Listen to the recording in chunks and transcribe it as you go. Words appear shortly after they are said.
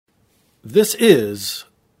This is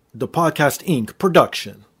the Podcast Inc.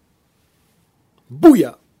 production.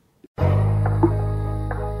 Booyah!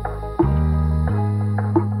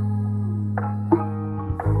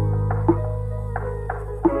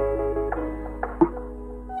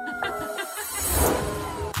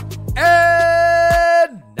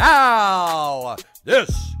 And now,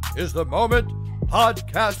 this is the moment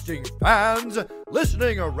podcasting fans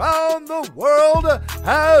listening around the world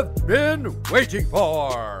have been waiting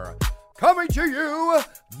for. Coming to you,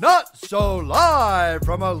 not so live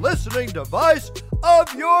from a listening device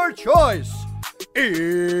of your choice.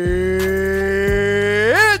 It's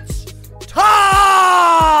time!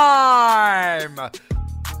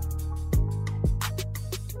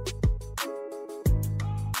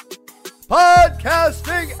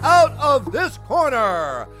 Podcasting out of this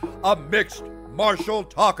corner, a mixed martial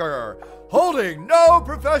talker, holding no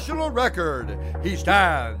professional record. He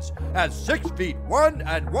stands at 6 feet 1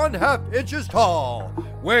 1/2 inches tall,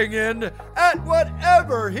 weighing in at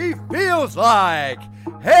whatever he feels like.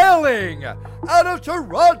 Hailing out of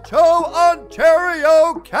Toronto,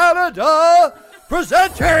 Ontario, Canada,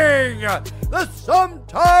 presenting the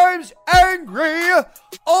sometimes angry,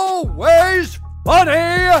 always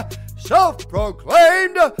funny,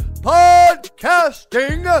 self-proclaimed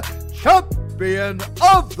podcasting champion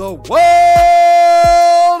of the world,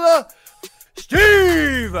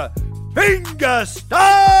 Steve Fingerstyles.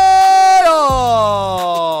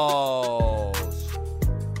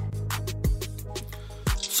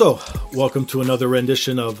 So, welcome to another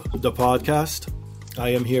rendition of the podcast. I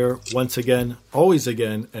am here once again, always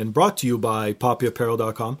again, and brought to you by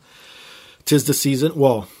poppyapparel.com. 'Tis the season.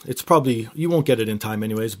 Well, it's probably, you won't get it in time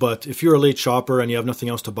anyways, but if you're a late shopper and you have nothing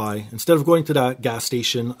else to buy, instead of going to that gas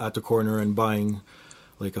station at the corner and buying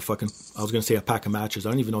like a pack of matches, I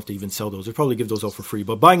don't even know if they even sell those. They probably give those out for free,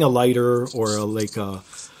 but buying a lighter or a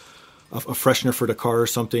freshener for the car or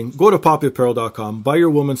something, go to poppyapparel.com, buy your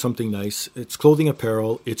woman something nice. It's clothing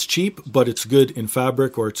apparel. It's cheap, but it's good in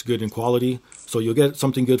fabric or it's good in quality. So you'll get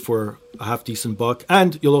something good for a half decent buck.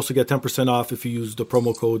 And you'll also get 10% off if you use the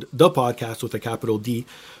promo code THEPODCAST with a capital D.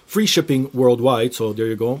 Free shipping worldwide. So there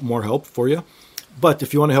you go. More help for you. But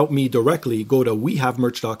if you want to help me directly, go to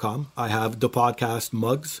wehavemerch.com. I have the podcast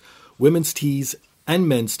mugs, women's tees, and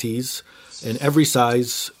men's tees in every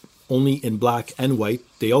size, only in black and white.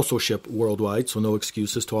 They also ship worldwide, so no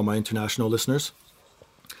excuses to all my international listeners.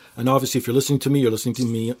 And obviously, if you're listening to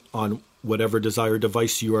me on whatever desired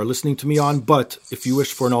device you are listening to me on. But if you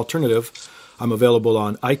wish for an alternative, I'm available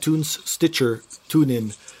on iTunes, Stitcher,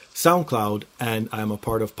 TuneIn, SoundCloud, and I'm a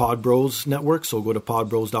part of Podbros Network. So go to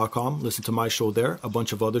podbros.com, listen to my show there, a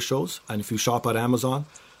bunch of other shows. And if you shop at Amazon,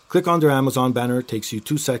 click on their Amazon banner. It takes you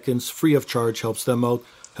 2 seconds, free of charge, helps them out,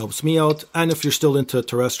 helps me out. And if you're still into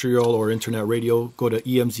terrestrial or internet radio, go to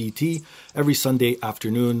EMZT every Sunday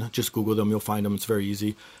afternoon. Just Google them. You'll find them. It's very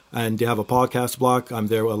easy. And they have a podcast block. I'm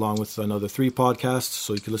there along with another 3 podcasts.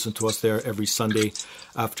 So you can listen to us there every Sunday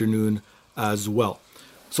afternoon as well.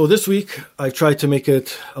 So this week, I tried to make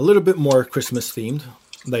it a little bit more Christmas themed.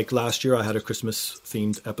 Like last year, I had a Christmas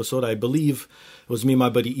themed episode. I believe it was me and my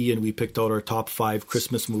buddy Ian. We picked out our top 5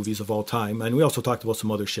 Christmas movies of all time. And we also talked about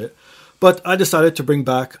some other shit. But I decided to bring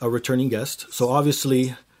back a returning guest. So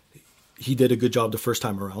obviously, he did a good job the first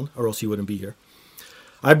time around, or else he wouldn't be here.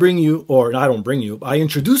 I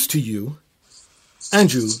introduce to you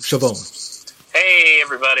Andrew Chavon. Hey,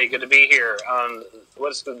 everybody. Good to be here on,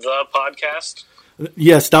 what's the podcast?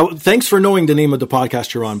 Yes. Thanks for knowing the name of the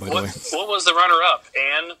podcast you're on, by the way. What was the runner-up?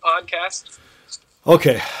 An podcast?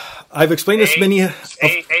 Okay. I've explained this many... A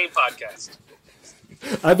podcast.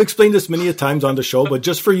 I've explained this many times on the show, but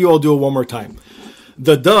just for you, I'll do it one more time.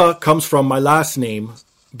 The "the" comes from my last name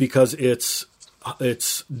because it's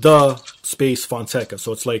the space Fonseca.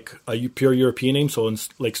 So it's like a pure European name. So it's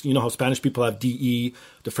like, you know how Spanish people have DE,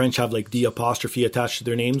 the French have like D apostrophe attached to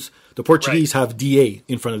their names. The Portuguese have DA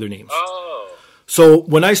in front of their names. Oh. So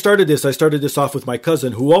when I started this off with my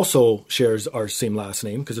cousin, who also shares our same last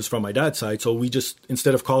name because it's from my dad's side. So we just,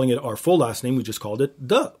 instead of calling it our full last name, we just called it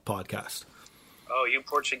The Podcast. Oh, you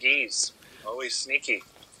Portuguese. Always sneaky.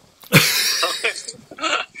 I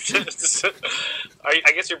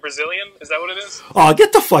guess you're Brazilian? Is that what it is? Oh,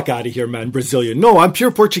 get the fuck out of here, man. Brazilian. No, I'm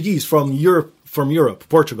pure Portuguese from Europe,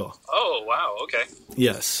 Portugal. Oh, wow. Okay.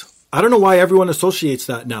 Yes. I don't know why everyone associates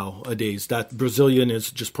that nowadays, that Brazilian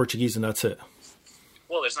is just Portuguese and that's it.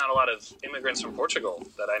 Well, there's not a lot of immigrants from Portugal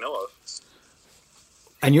that I know of.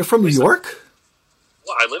 And you're from New York?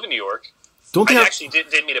 Well, I live in New York. I actually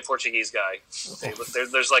did meet a Portuguese guy.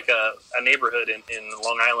 There's like a neighborhood in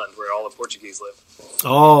Long Island where all the Portuguese live.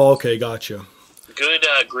 Oh, okay, gotcha. Good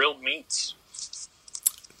grilled meats.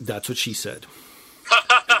 That's what she said.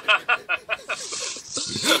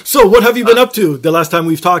 So, what have you been up to the last time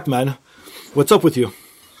we've talked, man? What's up with you?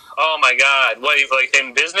 Oh my God! What, like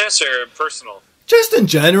in business or personal? Just in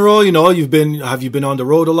general, you know, have you been on the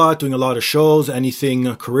road a lot, doing a lot of shows?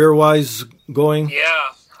 Anything career-wise going?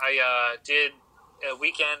 Yeah, I did a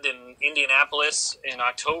weekend in Indianapolis in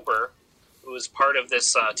October. It was part of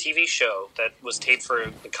this TV show that was taped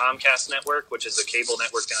for the Comcast network, which is a cable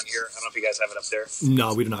network down here. I don't know if you guys have it up there.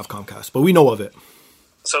 No, we don't have Comcast, but we know of it.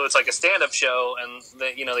 So it's like a stand-up show, and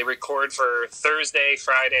they record for Thursday,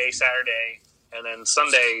 Friday, Saturday, and then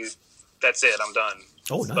Sunday. That's it. I'm done.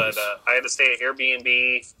 Oh, nice. But I had to stay at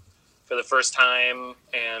Airbnb for the first time,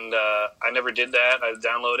 and I never did that. I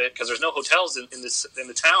downloaded it because there's no hotels in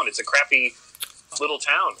the town. It's a crappy little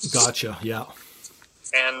town. Gotcha. Yeah.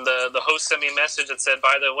 And the host sent me a message that said,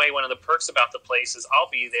 "By the way, one of the perks about the place is I'll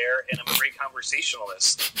be there, and I'm a great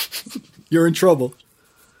conversationalist." You're in trouble.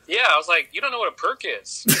 Yeah, I was like, "You don't know what a perk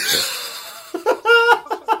is."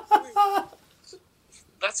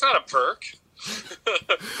 That's not a perk.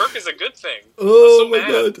 Perk is a good thing. Oh, my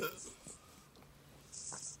God.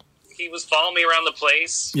 He was following me around the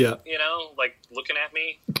place. Yeah. You know, like looking at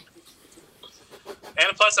me.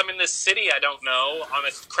 And plus, I'm in this city I don't know. On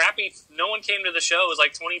a crappy... No one came to the show. It was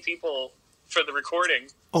like 20 people for the recording.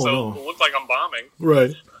 Oh, so no. It looked like I'm bombing.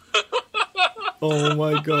 Right. Oh,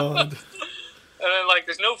 my God. And then, like,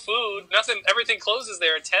 there's no food. Nothing. Everything closes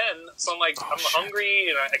there at 10. So I'm like, I'm hungry,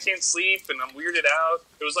 and I can't sleep, and I'm weirded out.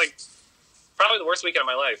 It was, like, probably the worst weekend of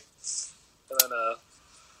my life. And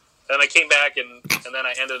then I came back, and then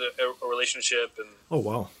I ended a relationship, and oh,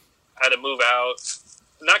 wow. I had to move out.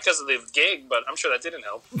 Not because of the gig, but I'm sure that didn't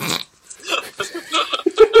help.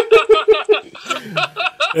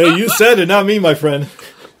 Hey, you said it, not me, my friend.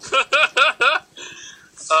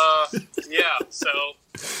 Yeah, so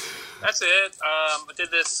that's it. I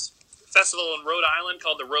did this festival in Rhode Island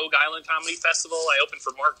called the Rogue Island Comedy Festival. I opened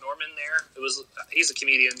for Mark Norman there. He's a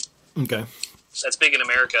comedian. Okay. That's big in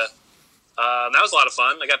America. That was a lot of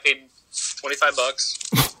fun. I got paid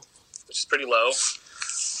 $25, which is pretty low.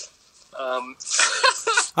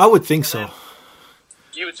 I would think so.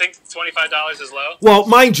 You would think $25 is low? Well,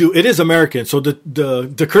 mind you, it is American, so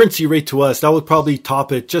the currency rate to us, that would probably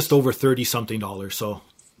top it just over $30-something. So.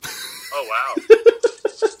 Oh, wow.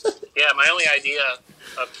 Yeah, my only idea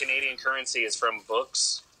of Canadian currency is from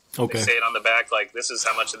books. Okay. They say it on the back, like, this is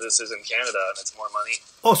how much of this is in Canada, and it's more money.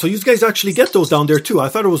 Oh, so you guys actually get those down there, too. I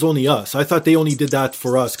thought it was only us. I thought they only did that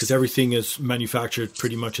for us, because everything is manufactured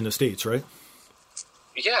pretty much in the States, right?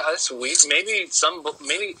 Yeah, that's weird. Maybe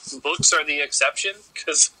books are the exception,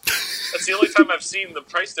 because that's the only time I've seen the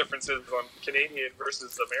price differences on Canadian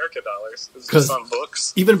versus American dollars. It's just on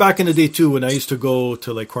books. Even back in the day, too, when I used to go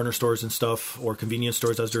to like corner stores and stuff, or convenience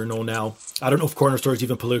stores as they're known now. I don't know if corner stores are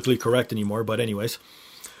even politically correct anymore, but anyways.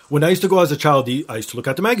 When I used to go as a child, I used to look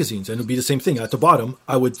at the magazines, and it would be the same thing. At the bottom,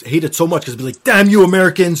 I would hate it so much because it'd be like, damn you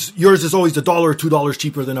Americans, yours is always $1 or $2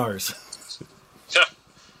 cheaper than ours.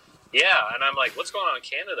 Yeah, and I'm like, what's going on in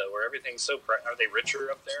Canada where everything's so... Are they richer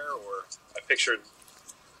up there? Or I pictured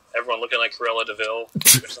everyone looking like Cruella de Vil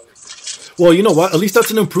or something. Well, you know what? At least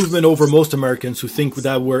that's an improvement over most Americans who think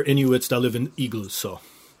that we're Inuits that live in igloos, so...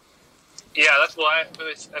 Yeah, that's why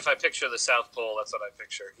if I picture the South Pole, that's what I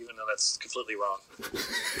picture, even though that's completely wrong.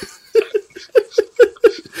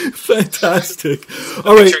 Fantastic.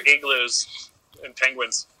 All right. Picture igloos and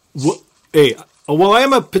penguins. Well, I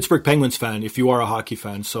am a Pittsburgh Penguins fan, if you are a hockey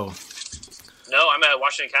fan, so... No, I'm a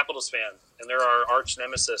Washington Capitals fan, and they're our arch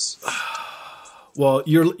nemesis. Well,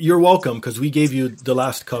 you're welcome, because we gave you the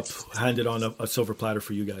last cup handed on a silver platter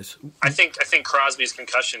for you guys. I think Crosby's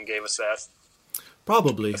concussion gave us that.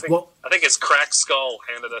 Probably. I think his cracked skull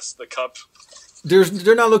handed us the cup.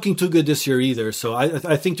 They're not looking too good this year either, so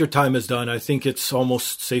I think their time is done. I think it's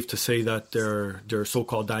almost safe to say that their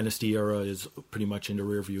so-called dynasty era is pretty much in the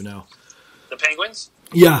rear view now. The Penguins?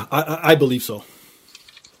 Yeah, I believe so.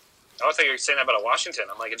 I thought you were saying that about Washington.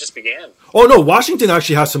 I'm like, it just began. Oh, no, Washington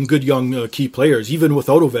actually has some good young key players, even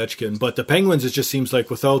without Ovechkin. But the Penguins, it just seems like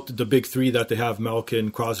without the big three that they have,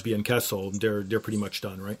 Malkin, Crosby, and Kessel, they're pretty much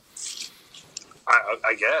done, right?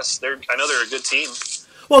 I guess. I know they're a good team.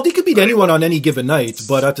 Well, they could beat anyone on any given night,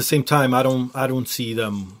 but at the same time, I don't see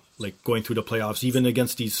them like going through the playoffs, even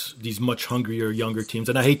against these much hungrier, younger teams.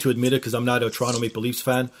 And I hate to admit it because I'm not a Toronto Maple Leafs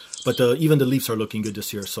fan, but even the Leafs are looking good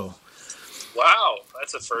this year. So, wow,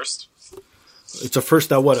 that's a first. It's a first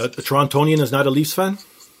that a Torontonian is not a Leafs fan?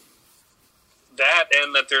 That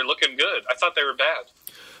and that they're looking good. I thought they were bad.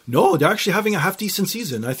 No, they're actually having a half-decent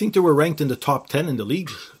season. I think they were ranked in the top 10 in the league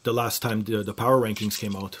the last time the power rankings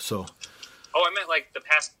came out. So, oh, I meant like the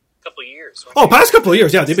past couple of years. Oh, past couple of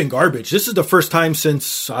years, yeah, they've been garbage. This is the first time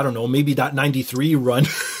since, I don't know, maybe that 93 run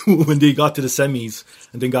when they got to the semis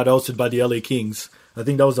and then got ousted by the LA Kings. I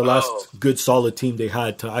think that was the last good, solid team they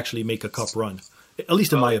had to actually make a cup run, at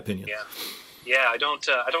least in my opinion. Yeah. I don't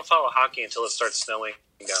follow hockey until it starts snowing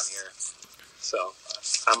down here, so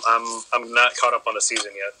I'm not caught up on the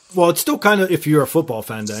season yet. Well, it's still kind of, if you're a football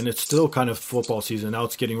fan, then it's still kind of football season. Now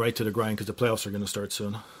it's getting right to the grind because the playoffs are going to start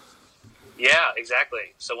soon. Yeah,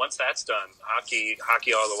 exactly. So once that's done, hockey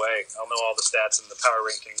all the way. I'll know all the stats and the power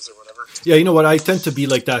rankings or whatever. Yeah, you know what? I tend to be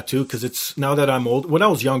like that too because it's now that I'm old. When I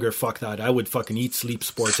was younger, fuck that. I would fucking eat, sleep,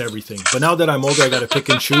 sports, everything. But now that I'm older, I got to pick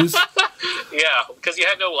and choose. Yeah, because you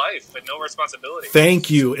had no life and no responsibility. Thank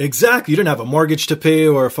you. Exactly. You didn't have a mortgage to pay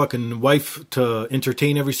or a fucking wife to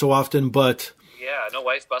entertain every so often, but... Yeah, no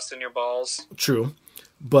wife busting your balls. True.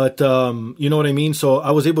 But, you know what I mean? So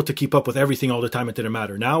I was able to keep up with everything all the time. It didn't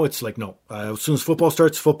matter. Now it's like, no. As soon as football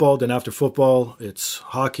starts, football. Then after football, it's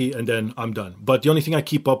hockey. And then I'm done. But the only thing I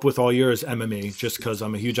keep up with all year is MMA. Just because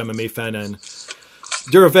I'm a huge MMA fan. And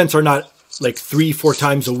their events are not like 3-4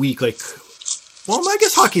 times a week. Like, well, I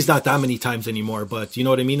guess hockey's not that many times anymore. But you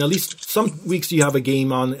know what I mean? At least some weeks you have a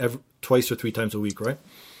game on twice or 3 times a week, right?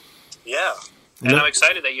 Yeah. And I'm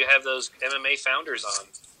excited that you have those MMA founders on.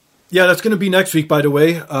 Yeah, that's going to be next week, by the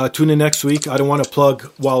way. Tune in next week. I don't want to plug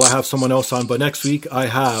while I have someone else on, but next week I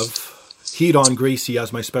have Heat-On Gracie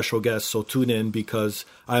as my special guest, so tune in because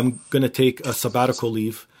I'm going to take a sabbatical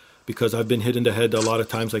leave because I've been hit in the head a lot of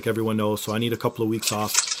times, like everyone knows, so I need a couple of weeks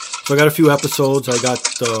off. So I got a few episodes. I got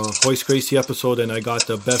the Hoist Gracie episode, and I got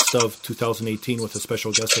the best of 2018 with a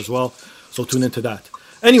special guest as well, so tune into that.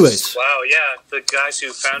 Anyways. Wow, yeah, the guys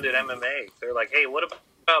who founded MMA, they're like, hey, what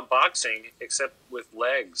about boxing except with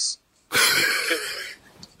legs?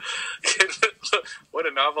 What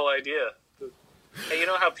a novel idea. Hey, you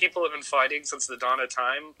know how people have been fighting since the dawn of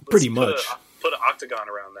time? Pretty much. Put an octagon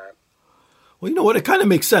around that. Well, you know what? It kind of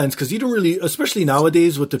makes sense because you don't really, especially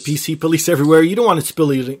nowadays with the PC police everywhere, you don't want it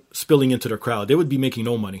spilling into the crowd. They would be making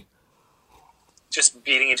no money. Just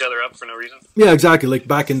beating each other up for no reason? Yeah, exactly. Like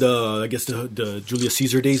back in the Julius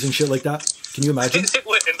Caesar days and shit like that. Can you imagine?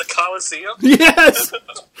 In the Coliseum? Yes!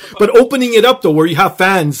 But opening it up, though, where you have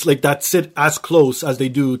fans like that sit as close as they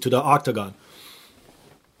do to the octagon.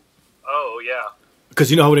 Oh, yeah.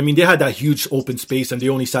 Because you know what I mean? They had that huge open space and they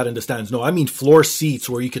only sat in the stands. No, I mean floor seats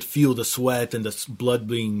where you could feel the sweat and the blood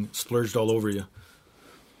being splurged all over you.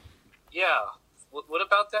 Yeah. What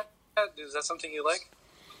about that? Is that something you like?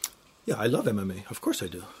 Yeah, I love MMA. Of course I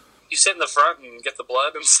do. You sit in the front and get the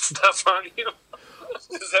blood and stuff on you?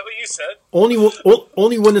 Is that what you said?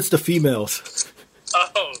 Only when it's the females.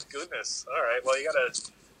 Oh, goodness. All right. Well, you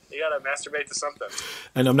gotta masturbate to something.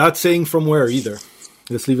 And I'm not saying from where either.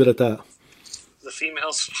 Let's leave it at that. The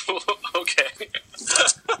females? Okay.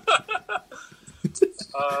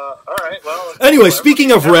 All right. Well. Anyway,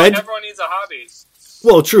 speaking of Red. Everyone needs a hobby.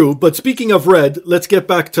 Well, true. But speaking of Red, let's get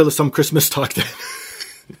back to some Christmas talk then.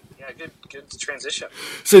 Good transition.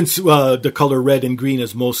 Since the color red and green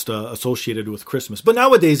is most associated with Christmas. But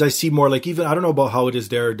nowadays I see more like even, I don't know about how it is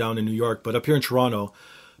there down in New York, but up here in Toronto,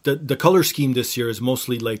 the color scheme this year is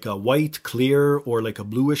mostly like a white, clear, or like a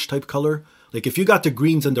bluish type color. Like if you got the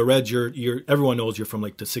greens and the reds, you're everyone knows you're from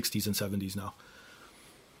like the 60s and 70s now.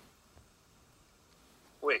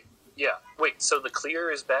 Wait, so the clear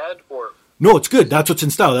is bad or... No, it's good. That's what's in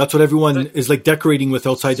style. That's what everyone is like decorating with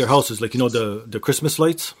outside their houses. Like, you know, the Christmas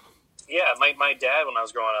lights. Yeah, my dad, when I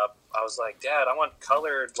was growing up, I was like, Dad, I want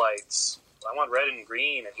colored lights. I want red and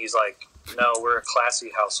green. And he's like, no, we're a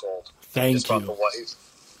classy household. Thank you. The white.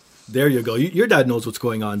 There you go. Your dad knows what's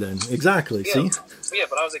going on then. Exactly. Yeah. See? Yeah,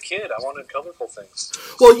 but I was a kid. I wanted colorful things.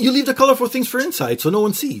 Well, you leave the colorful things for inside so no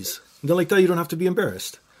one sees. And then like that, you don't have to be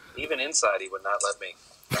embarrassed. Even inside, he would not let me.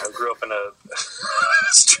 I grew up in a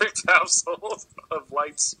strict household of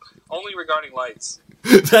lights, only regarding lights.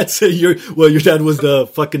 That's your dad was the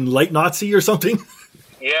fucking light Nazi or something?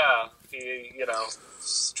 Yeah,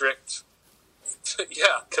 strict.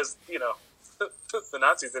 Yeah, because, the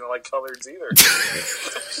Nazis didn't like colors either.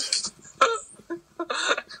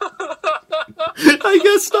 I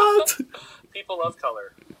guess not. People love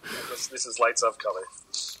color. I guess this is lights of color.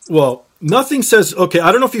 Well, nothing says... Okay,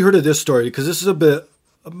 I don't know if you heard of this story, because this is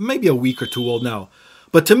maybe a week or two old now.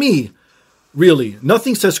 But to me... Really,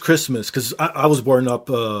 nothing says Christmas, because I was born up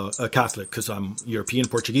a Catholic, because I'm European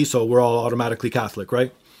Portuguese, so we're all automatically Catholic,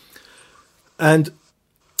 right? And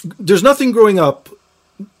there's nothing growing up,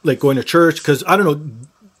 like going to church, because I don't know,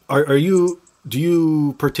 are you do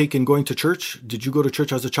you partake in going to church? Did you go to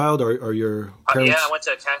church as a child, or your parents? Yeah, I went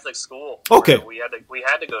to a Catholic school. Okay. We had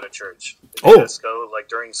to go to church. They made us go like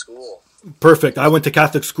during school. Perfect. I went to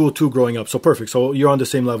Catholic school too growing up, so perfect. So you're on the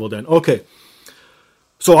same level then. Okay.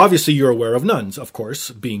 So obviously you're aware of nuns, of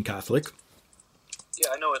course, being Catholic. Yeah,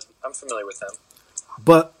 I know it. I'm familiar with them.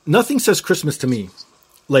 But nothing says Christmas to me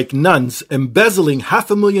like nuns embezzling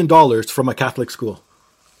 $500,000 from a Catholic school.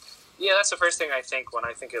 Yeah, that's the first thing I think when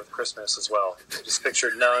I think of Christmas as well. I just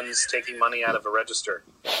picture nuns taking money out of a register.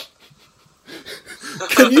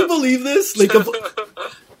 Can you believe this? Like, ooh,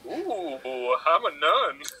 I'm a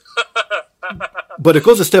nun. But it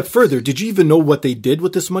goes a step further. Did you even know what they did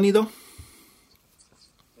with this money, though?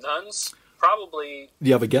 Nuns probably. Do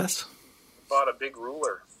you have a guess? Bought a big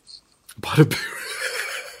ruler.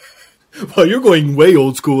 Well, you're going way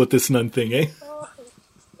old school with this nun thing, eh?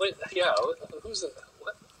 Yeah, who's it?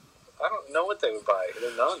 What? I don't know what they would buy.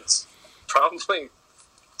 The nuns. Probably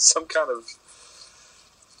some kind of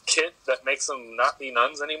kit that makes them not be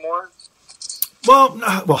nuns anymore. Well,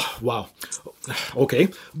 wow. Okay.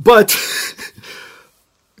 But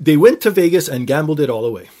they went to Vegas and gambled it all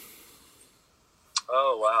away.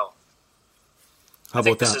 Oh, wow. How I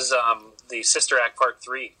think about that? This is the Sister Act Part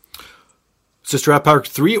 3. Sister Act Part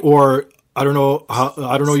 3, or I don't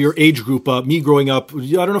know your age group. Me growing up, I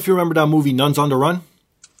don't know if you remember that movie Nuns on the Run.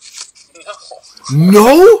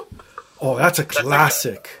 No? Oh, that's a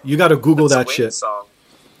classic. You got to Google that shit. Song.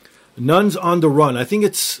 Nuns on the Run. I think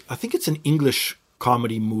it's an English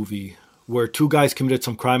comedy movie where two guys committed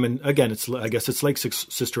some crime, and again, I guess it's like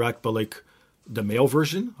Sister Act, but like the male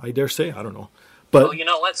version. I dare say. I don't know. But well, you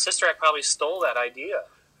know what? Sister Act probably stole that idea.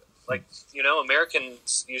 Like,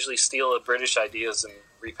 Americans usually steal British ideas and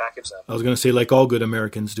repackage them. I was going to say, like all good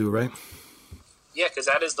Americans do, right? Yeah, because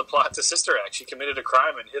that is the plot to Sister Act. She committed a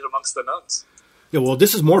crime and hid amongst the nuns. Yeah, well,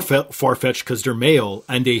 this is more far-fetched because they're male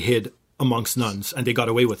and they hid amongst nuns and they got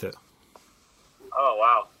away with it. Oh,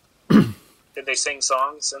 wow. Did they sing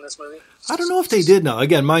songs in this movie? I don't know if they did now.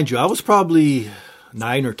 Again, mind you, I was probably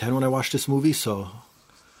 9 or 10 when I watched this movie, so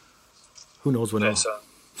who knows when. Okay, so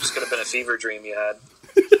this could have been a fever dream you had.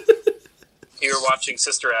 You were watching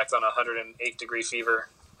Sister Act on 108-degree fever.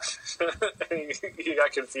 You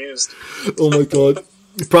got confused. Oh my god.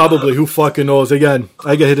 Probably. Who fucking knows? Again,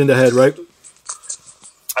 I get hit in the head, right?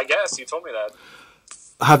 I guess. You told me that.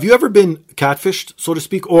 Have you ever been catfished, so to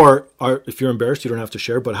speak? Or if you're embarrassed, you don't have to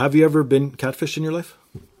share, but have you ever been catfished in your life?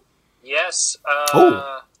 Yes.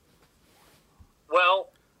 Well,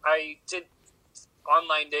 I did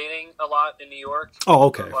online dating a lot in New York. Oh,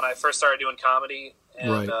 okay. When I first started doing comedy.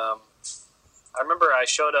 And, right. I remember I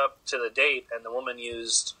showed up to the date and the woman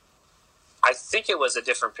used, I think it was a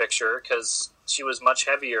different picture because she was much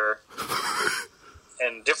heavier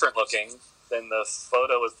and different looking than the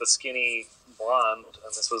photo with the skinny blonde,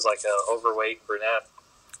 and this was like a overweight brunette.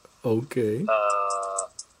 Okay.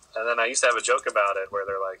 And then I used to have a joke about it where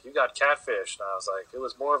they're like, "You got catfish," and I was like, "It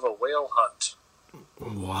was more of a whale hunt."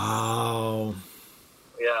 Wow.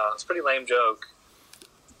 Yeah, it's a pretty lame joke.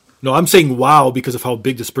 No, I'm saying wow because of how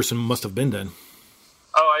big this person must have been then.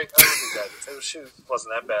 Oh, I would do that. She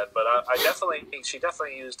wasn't that bad, but she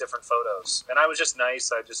definitely used different photos, and I was just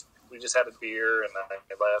nice. We just had a beer, and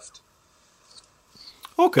I left.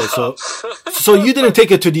 Okay, so you didn't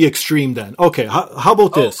take it to the extreme then. Okay, how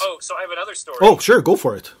about this? So I have another story. Oh, sure, go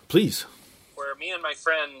for it, please. Where me and my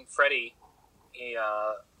friend Freddie,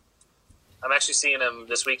 I'm actually seeing him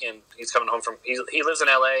this weekend. He's coming home he lives in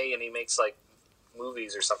LA and he makes like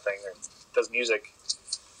movies or something, or does music.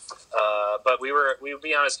 But we would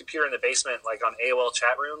be on his computer in the basement, like on AOL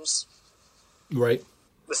chat rooms. Right.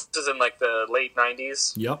 This is in like the late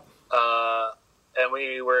 90s. Yep. And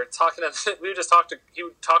we were talking. He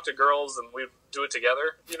would talk to girls, and we'd do it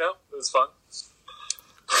together. It was fun.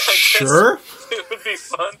 Sure. It would be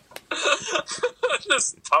fun,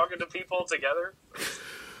 just talking to people together.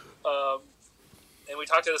 And we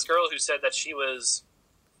talked to this girl who said that she was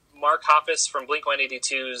Mark Hoppus from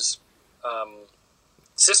Blink-182's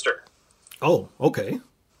sister. Oh, okay. And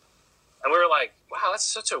we were like, "Wow, that's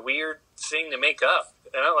such a weird thing to make up."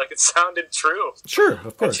 Like it sounded true. Sure,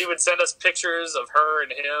 of course. And she would send us pictures of her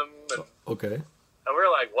and him. And, okay. And we were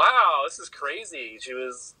like, "Wow, this is crazy." She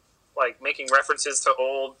was like making references to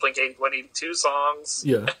old Blink-182 songs.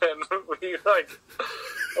 Yeah. And we were like,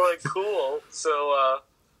 cool. So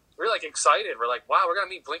we were like excited. We're like, "Wow, we're gonna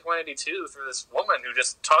meet Blink-182 through this woman who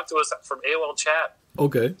just talked to us from AOL chat."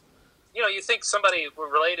 Okay. You think somebody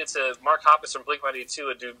related to Mark Hoppus from Blink-182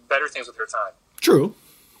 would do better things with her time. True.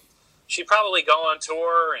 She'd probably go on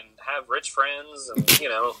tour and have rich friends and,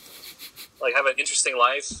 like have an interesting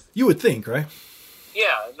life. You would think, right?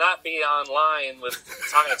 Yeah, not be online with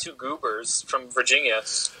talking to two goobers from Virginia.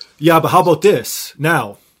 Yeah, but how about this?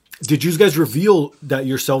 Now, did you guys reveal that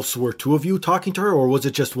yourselves were two of you talking to her, or was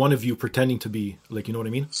it just one of you pretending to be, like, you know what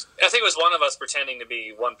I mean? I think it was one of us pretending to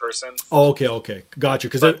be one person. Oh, okay. Gotcha.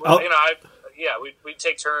 But, we'd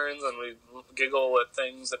take turns and we'd giggle at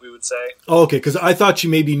things that we would say. Oh, okay, because I thought she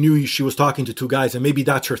maybe knew she was talking to two guys, and maybe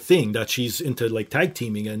that's her thing, that she's into, like, tag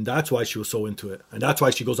teaming, and that's why she was so into it. And that's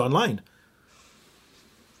why she goes online.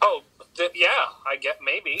 Oh, yeah, I get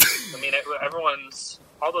maybe. I mean,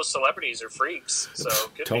 all those celebrities are freaks, so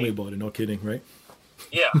good. Tell me about it, no kidding, right?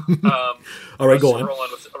 Yeah. All right, go on.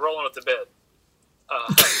 Rolling with the bit.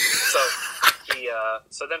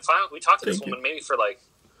 So then finally we talked to this woman maybe for like,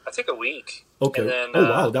 I think a week. Okay. And then,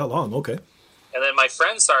 wow, that long, okay. And then my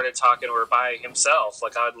friend started talking to her by himself,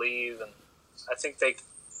 like I'd leave, and I think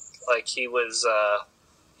he was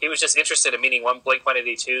just interested in meeting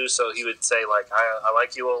Blink-182, so he would say like, I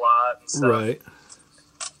like you a lot and stuff. Right.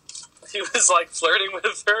 He was like flirting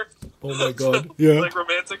with her. Oh my god! Yeah, like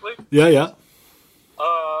romantically. Yeah.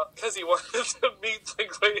 Because he wanted to meet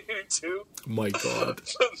Blink-182. My god!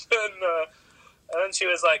 and then she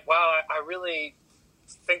was like, "Wow, I really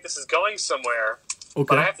think this is going somewhere. Okay.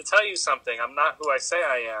 But I have to tell you something. I'm not who I say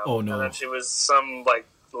I am." Oh no! And then she was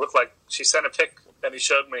looked like she sent a pic that he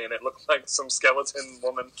showed me, and it looked like some skeleton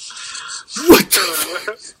woman. What?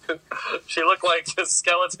 She looked like a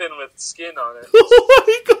skeleton with skin on it. Oh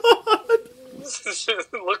my god!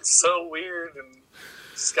 It looked so weird and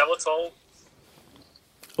skeletal.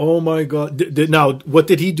 Oh my god! Now, what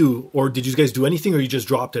did he do, or did you guys do anything, or you just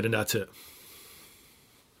dropped it and that's it?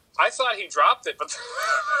 I thought he dropped it, but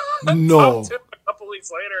no. I talked to him a couple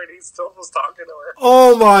weeks later, and he still was talking to her.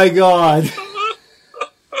 Oh my god!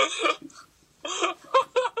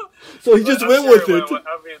 So he just went with it.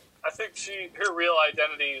 I mean, I think her real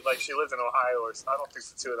identity, like she lived in Ohio, or I don't think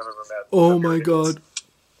the two of them ever met. Oh my god.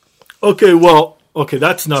 Okay,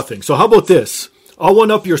 that's nothing. So how about this? I'll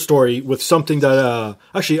one-up your story with something that,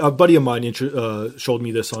 actually, a buddy of mine showed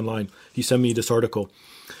me this online. He sent me this article.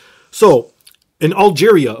 So, in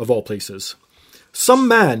Algeria, of all places, some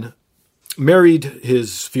man married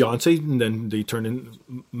his fiancée, and then they turned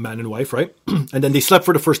in man and wife, right? And then they slept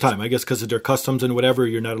for the first time, I guess, because of their customs and whatever.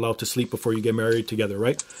 You're not allowed to sleep before you get married together,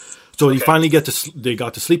 right? So they finally they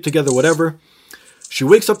got to sleep together, whatever. She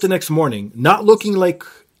wakes up the next morning, not looking like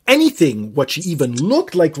anything what she even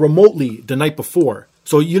looked like remotely the night before.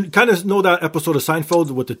 So you kind of know that episode of Seinfeld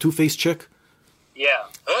with the two-faced chick? Yeah.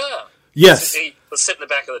 Yes. Let's sit in the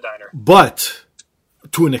back of the diner. But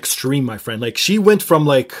to an extreme, my friend. Like, she went from,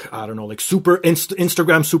 like, I don't know, like super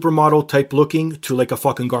Instagram supermodel type looking to like a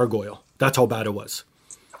fucking gargoyle. That's how bad it was.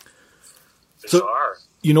 Bizarre. So,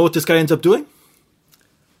 you know what this guy ends up doing?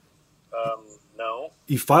 No.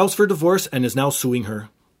 He files for divorce and is now suing her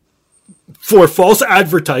for false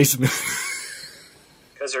advertisement.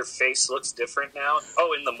 Because her face looks different now?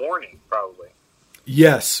 Oh, in the morning, probably.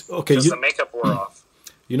 Yes. Okay. Because the makeup wore off.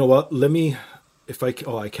 You know what? Let me,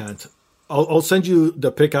 I can't. I'll send you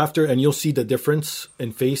the pic after, and you'll see the difference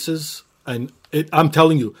in faces. And I'm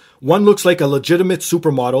telling you, one looks like a legitimate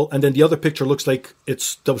supermodel, and then the other picture looks like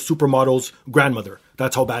it's the supermodel's grandmother.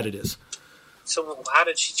 That's how bad it is. So how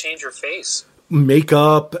did she change her face?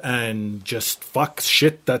 Makeup and just fuck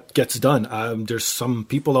shit that gets done. There's some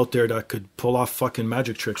people out there that could pull off fucking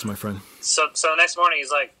magic tricks, my friend. So next morning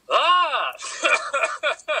he's like, ah!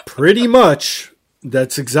 Pretty much.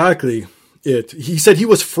 That's exactly it. He said he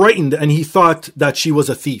was frightened and he thought that she was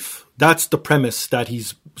a thief. That's the premise that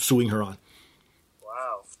he's suing her on.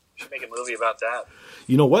 Wow. Should make a movie about that.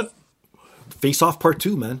 You know what? Face Off Part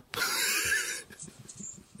 2, man.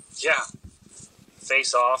 Yeah.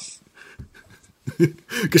 Face Off.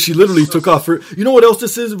 Because she literally took off her... You know what else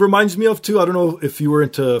this reminds me of, too? I don't know if you were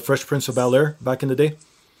into Fresh Prince of Bel-Air back in the day.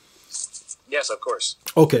 Yes, of course.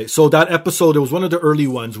 Okay, so that episode, it was one of the early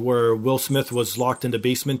ones where Will Smith was locked in the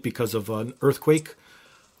basement because of an earthquake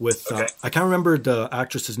with... I can't remember the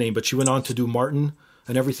actress's name, but she went on to do Martin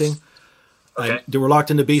and everything. Okay. And they were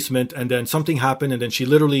locked in the basement, and then something happened, and then she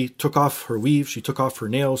literally took off her weave, she took off her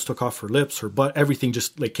nails, took off her lips, her butt, everything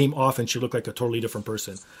just like came off, and she looked like a totally different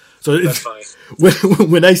person. So that's funny.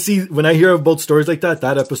 When I hear about stories like that,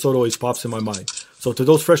 that episode always pops in my mind. So to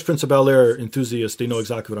those Fresh Prince of Bel-Air enthusiasts, they know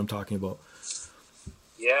exactly what I'm talking about.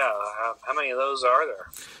 Yeah, how many of those are there?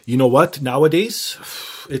 You know what? Nowadays,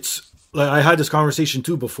 it's like I had this conversation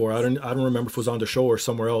too before. I don't remember if it was on the show or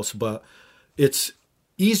somewhere else, but it's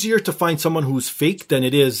easier to find someone who's fake than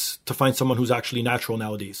it is to find someone who's actually natural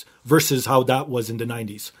nowadays versus how that was in the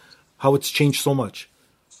 90s. How it's changed so much.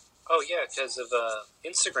 Oh, yeah, because of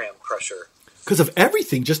Instagram pressure. Because of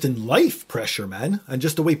everything, just in life pressure, man, and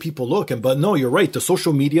just the way people look. But no, you're right. The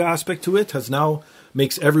social media aspect to it has now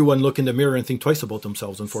makes everyone look in the mirror and think twice about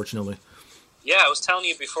themselves, unfortunately. Yeah, I was telling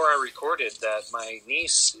you before I recorded that my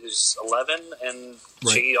niece is 11 and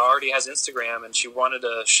Right. she already has Instagram and she wanted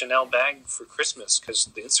a Chanel bag for Christmas because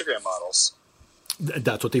the Instagram models.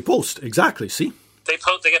 That's what they post. Exactly. See? They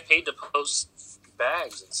get paid to post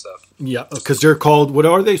bags and stuff. Yeah, because they're called, what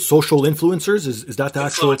are they? Social influencers? Is that the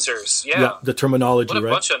actual? Influencers, yeah. The terminology, What a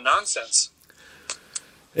right? bunch of nonsense.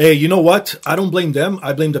 Hey, you know what? I don't blame them.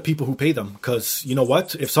 I blame the people who pay them. Because, you know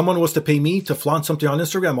what? If someone was to pay me to flaunt something on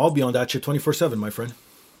Instagram, I'll be on that shit 24/7, my friend.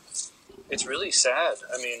 It's really sad.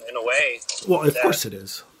 I mean, in a way. Well, of course it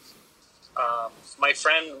is. My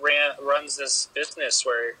friend runs this business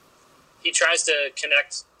where he tries to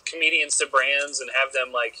connect comedians to brands and have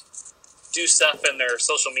them, like, do stuff in their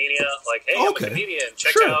social media. Like, hey, Okay. I'm a comedian.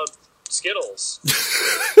 Check Sure. out Skittles.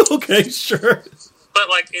 Okay, sure. But,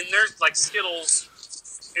 like, in their, like, Skittles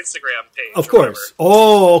Instagram page. Of or course. whatever.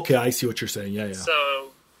 Oh, okay. I see what you're saying. Yeah, yeah.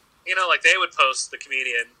 So, you know, like, they would post the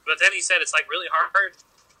comedian. But then he said it's, like, really hard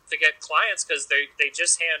to get clients because they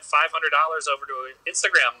just hand $500 over to an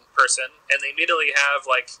Instagram person and they immediately have,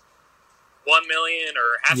 like, 1 million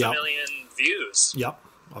or half Yeah. a million views. Yep,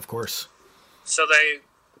 of course. So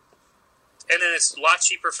and then it's a lot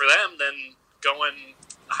cheaper for them than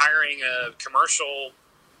hiring a commercial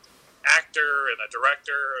actor and a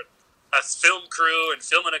director, a film crew, and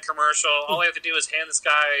filming a commercial. All they have to do is hand this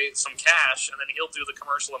guy some cash, and then he'll do the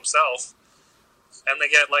commercial himself. And they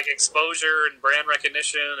get, like, exposure and brand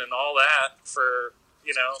recognition and all that for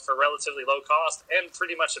relatively low cost and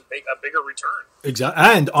pretty much a bigger return. Exactly.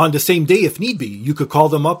 And on the same day, if need be, you could call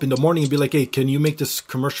them up in the morning and be like, hey, can you make this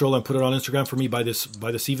commercial and put it on Instagram for me by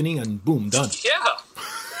this evening? And boom, done. Yeah.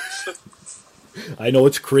 I know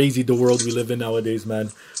it's crazy the world we live in nowadays,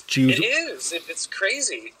 man. Choose. It is. It's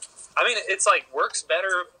crazy. I mean, it's like works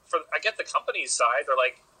better I get the company's side. They're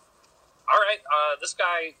like, all right, this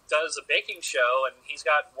guy does a baking show and he's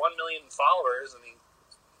got 1 million followers and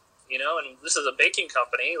and this is a baking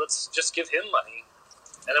company. Let's just give him money.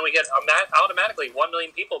 And then we get automatically 1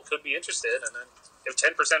 million people could be interested. And then if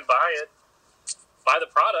 10% buy the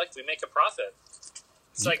product, we make a profit.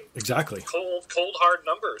 It's like exactly cold, hard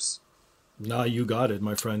numbers. Nah, you got it,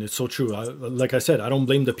 my friend. It's so true. Like I said, I don't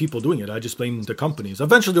blame the people doing it. I just blame the companies.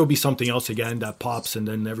 Eventually, there'll be something else again that pops, and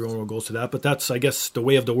then everyone will go to that. But that's, I guess, the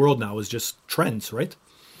way of the world now is just trends, right?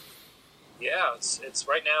 Yeah, it's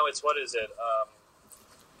right now. It's what is it?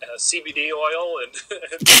 CBD oil and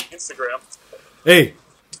Instagram. Hey,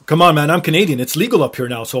 come on, man. I'm Canadian. It's legal up here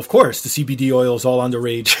now, so of course the CBD oil is all on the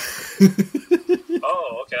rage.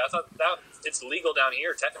 Oh, okay. I thought that it's legal down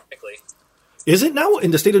here technically. Is it now in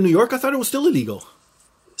the state of New York? I thought it was still illegal.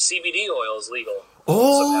 CBD oil is legal.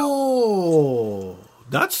 Oh,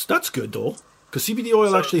 that's good though, because CBD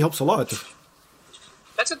oil actually helps a lot.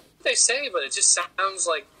 That's what they say, but it just sounds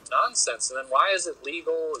like nonsense. And then why is it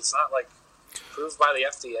legal? It's not like approved by the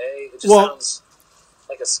FDA. It just sounds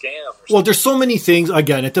like a scam. Or something. Well, there's so many things.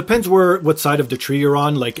 Again, it depends what side of the tree you're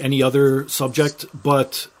on, like any other subject.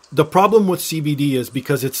 But the problem with CBD is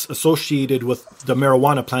because it's associated with the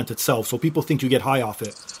marijuana plant itself, so people think you get high off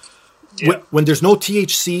it. Yeah. When there's no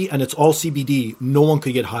THC and it's all CBD, no one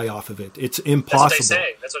could get high off of it. It's impossible. That's what they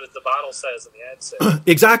say. That's what the bottle says and the ad says.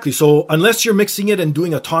 Exactly. So unless you're mixing it and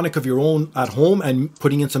doing a tonic of your own at home and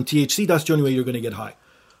putting in some THC, that's the only way you're going to get high.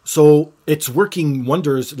 So it's working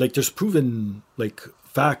wonders. Like there's proven like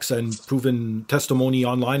facts and proven testimony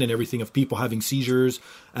online and everything of people having seizures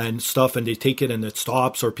and stuff, and they take it and it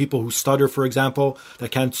stops. Or people who stutter, for example,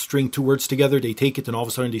 that can't string two words together, they take it and all of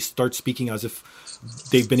a sudden they start speaking as if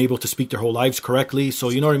they've been able to speak their whole lives correctly. So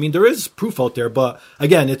you know what I mean? There is proof out there, but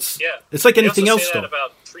again, it's like anything they also else. Say though. that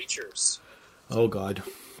about preachers, Oh God.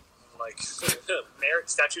 like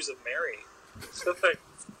statues of Mary. Like,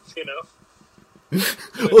 you know,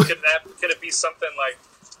 could it be something like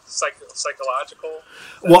psychological?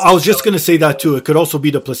 Well, I was just going to say that too. It could also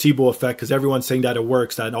be the placebo effect because everyone's saying that it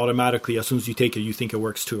works. That automatically, as soon as you take it, you think it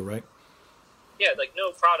works too, right? Yeah, like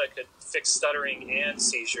no product could fix stuttering and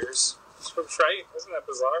seizures. Right? Isn't that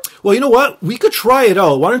bizarre? Well, you know what? We could try it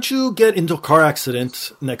out. Why don't you get into a car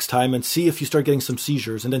accident next time and see if you start getting some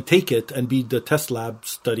seizures, and then take it and be the test lab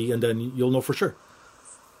study, and then you'll know for sure.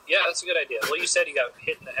 Yeah, that's a good idea. Well, you said you got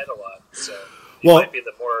hit in the head a lot, so you might be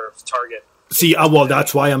the more target. See, well,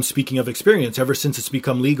 that's why I'm speaking of experience. Ever since it's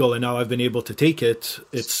become legal and now I've been able to take it,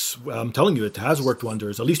 I'm telling you, it has worked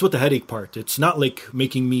wonders, at least with the headache part. It's not like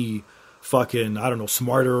making me fucking, I don't know,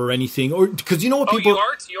 smarter or anything. Or because you know what people... you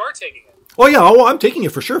are taking it. Oh, yeah. Oh, I'm taking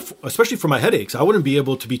it for sure, especially for my headaches. I wouldn't be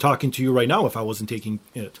able to be talking to you right now if I wasn't taking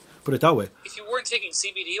it. Put it that way. If you weren't taking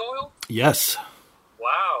CBD oil? Yes.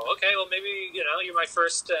 Wow. Okay. Well, maybe you're my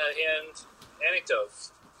first hand anecdote.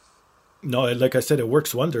 No, like I said, it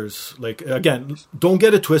works wonders. Like, again, don't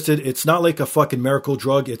get it twisted. It's not like a fucking miracle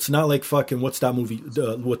drug. It's not like fucking, what's that movie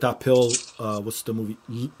with that pill? What's the movie?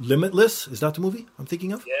 Limitless? Is that the movie I'm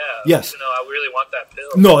thinking of? Yeah. Yes. I really want that pill.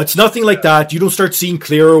 No, it's nothing like that. You don't start seeing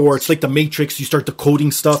clearer, or it's like the Matrix. You start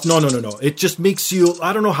decoding stuff. No. It just makes you,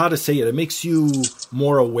 I don't know how to say it. It makes you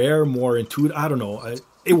more aware, more intuitive. I don't know.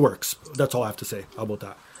 It works. That's all I have to say. How about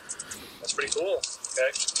that? That's pretty cool.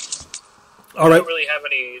 Okay. All right. I don't really have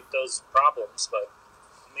any of those problems, but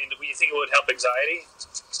I mean, do you think it would help anxiety?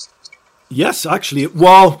 Yes, actually.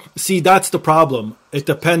 Well, see, that's the problem. It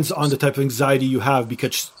depends on the type of anxiety you have,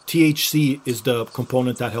 because THC is the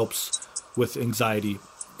component that helps with anxiety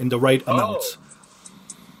in the right amounts.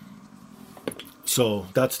 So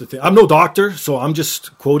that's the thing. I'm no doctor, so I'm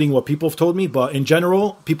just quoting what people have told me. But in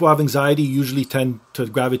general, people who have anxiety usually tend to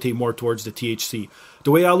gravitate more towards the THC.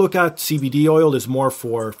 The way I look at CBD oil is more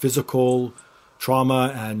for physical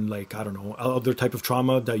trauma and, like, I don't know, other type of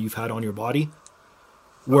trauma that you've had on your body.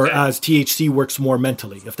 Whereas THC works more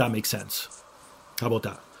mentally, if that makes sense. How about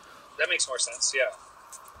that? That makes more sense, yeah.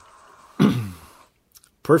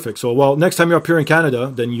 Perfect. So, well, next time you're up here in Canada,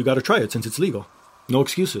 then you got to try it since it's legal. No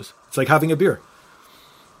excuses. It's like having a beer.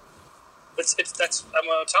 I'm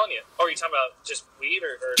telling you. Oh, are you talking about just weed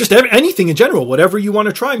or... Just anything in general. Whatever you want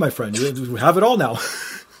to try, my friend. We have it all now.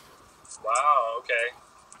 Wow, okay.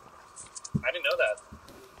 I didn't know that.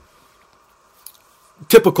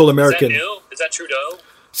 Typical American. Is that new? Is that Trudeau?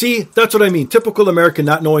 See, that's what I mean. Typical American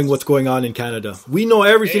not knowing what's going on in Canada. We know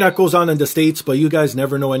everything that goes on in the States, but you guys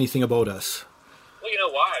never know anything about us. Well, you know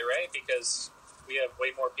why, right? Because we have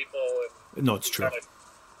way more people. And no, it's true.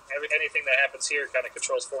 Anything that happens here kind of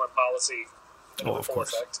controls foreign policy. Oh, of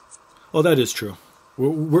course. Effect. Well, that is true.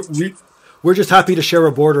 We're just happy to share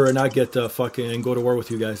a border and not get fucking and go to war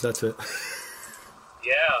with you guys. That's it.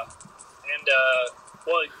 Yeah. And,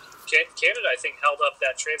 Canada, I think, held up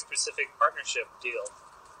that Trans-Pacific Partnership deal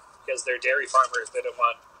because they're dairy farmers. They don't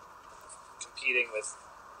want competing with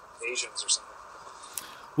Asians or something.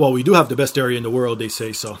 Well, we do have the best dairy in the world, they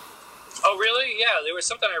say so. Oh, really? Yeah, there was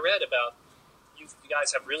something I read about you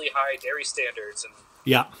guys have really high dairy standards, and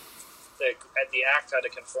yeah, the act had to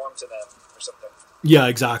conform to them or something. Yeah,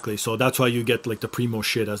 exactly. So that's why you get like the primo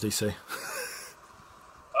shit, as they say.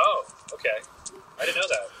 Oh, okay. I didn't know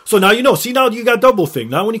that. So now you know. See, now you got double thing.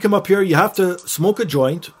 Now when you come up here, you have to smoke a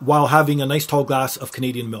joint while having a nice tall glass of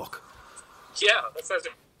Canadian milk. Yeah, I haven't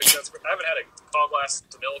had a tall glass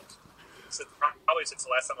of milk probably since the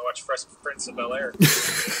last time I watched Fresh Prince of Bel-Air.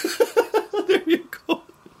 There you go.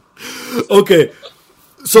 Okay,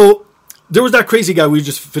 so there was that crazy guy we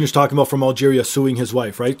just finished talking about from Algeria suing his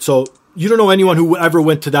wife, right? So you don't know anyone who ever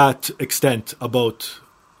went to that extent about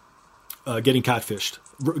getting catfished,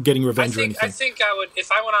 getting revenge or anything. I think I would,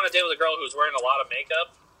 if I went on a date with a girl who was wearing a lot of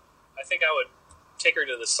makeup, I think I would take her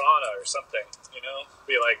to the sauna or something,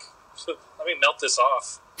 Be like, let me melt this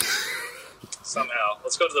off somehow.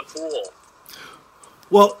 Let's go to the pool.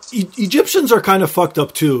 Well, Egyptians are kind of fucked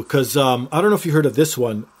up too, because I don't know if you heard of this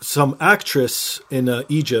one. Some actress in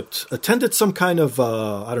Egypt attended some kind of,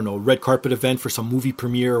 red carpet event for some movie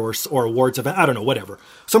premiere or awards event. I don't know, whatever.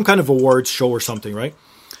 Some kind of awards show or something, right?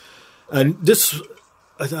 And this,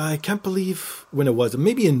 I can't believe when it was.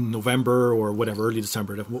 Maybe in November or whatever, early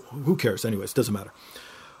December. Who cares? Anyways, doesn't matter.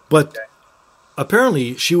 But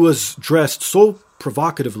apparently she was dressed so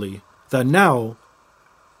provocatively that now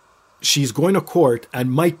she's going to court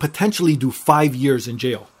and might potentially do 5 years in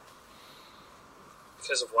jail.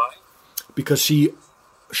 Because of why? Because she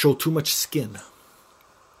showed too much skin.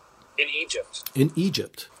 In Egypt? In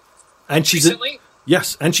Egypt. And she's recently?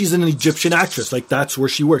 Yes, and she's an Egyptian actress. Like, that's where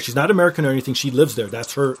she works. She's not American or anything. She lives there.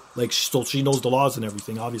 That's her, like, so she knows the laws and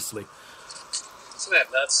everything, obviously. Isn't that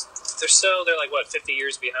nuts? They're like, what, 50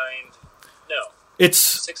 years behind? No. It's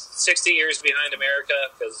 60 years behind America,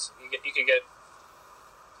 because you could get...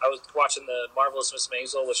 I was watching the Marvelous Miss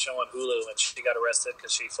Maisel was show on Hulu, and she got arrested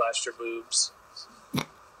because she flashed her boobs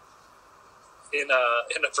in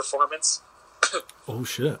a performance. Oh,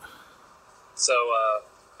 shit. So,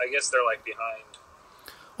 I guess they're, like, behind.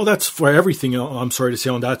 Well, that's for everything, I'm sorry to say,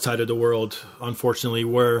 on that side of the world, unfortunately,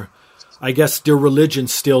 where I guess their religion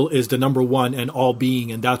still is the number one and all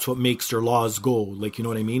being, and that's what makes their laws go. Like, you know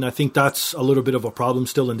what I mean? I think that's a little bit of a problem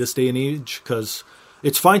still in this day and age, because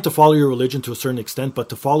it's fine to follow your religion to a certain extent, but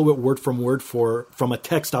to follow it word from word from a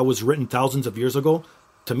text that was written thousands of years ago,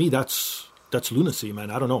 to me, that's lunacy, man.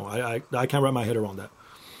 I don't know. I can't wrap my head around that.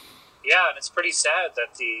 Yeah, and it's pretty sad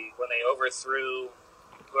that when they overthrew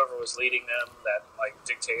whoever was leading them, that like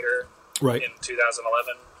dictator, Right. in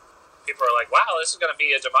 2011. People are like, "Wow, this is going to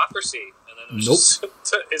be a democracy," and then it was just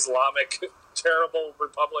Islamic, terrible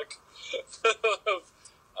republic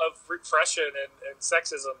of repression and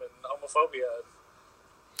sexism and homophobia.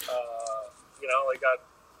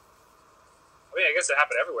 I guess it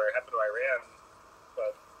happened everywhere. It happened to Iran,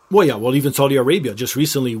 but. Well, yeah. Well, even Saudi Arabia. Just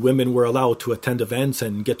recently, women were allowed to attend events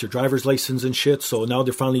and get their driver's license and shit. So now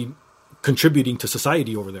they're finally contributing to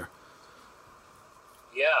society over there.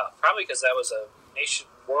 Yeah, probably because that was a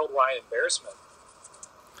worldwide embarrassment.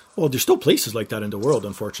 Well, there's still places like that in the world,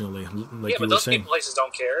 unfortunately. Like but those places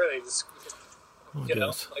don't care. They just,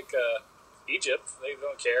 Egypt, they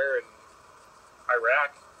don't care, and Iran.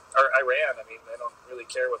 I mean, they don't really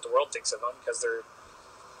care what the world thinks of them because they're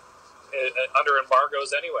under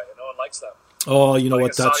embargoes anyway. No one likes them. Oh, you know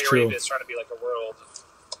what? That's Saudi true. Arabia is trying to be like a world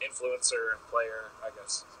influencer and player, I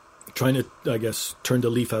guess. Trying to, I guess, turn the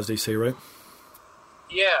leaf, as they say, right?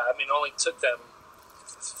 Yeah, I mean, it only took them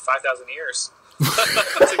 5,000 years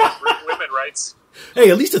to get women rights. Hey,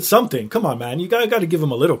 at least it's something. Come on, man. You got to give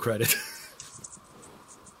them a little credit.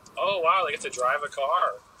 Oh, wow, they get to drive a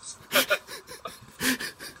car.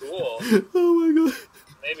 Cool. Oh, my God.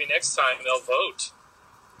 Maybe next time they'll vote.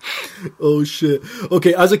 Oh, shit.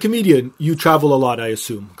 Okay, as a comedian, you travel a lot, I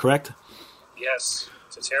assume, correct? Yes,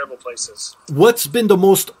 to terrible places. What's been the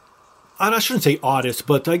most, I shouldn't say oddest,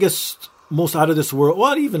 but I guess most out of this world,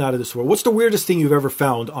 well, even out of this world, what's the weirdest thing you've ever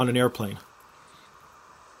found on an airplane?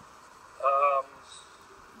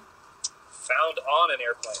 Found on an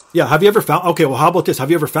airplane. Yeah, have you ever found, okay, well, how about this? Have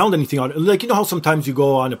you ever found anything on, like, you know how sometimes you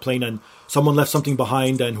go on a plane and someone left something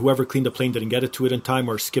behind and whoever cleaned the plane didn't get it to it in time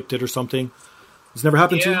or skipped it or something? It's never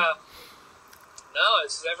happened to you? No,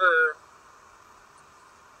 it's never.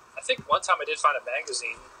 I think one time I did find a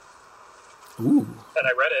magazine. Ooh. And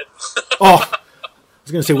I read it. Oh, I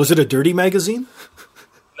was going to say, was it a dirty magazine?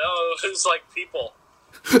 No, it was like People.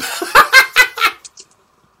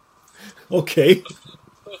 Okay.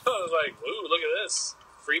 I was like, ooh, look at this.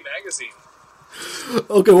 Free magazine.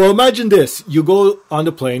 Okay, well, imagine this. You go on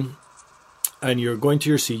the plane, and you're going to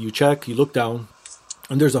your seat. You check, you look down,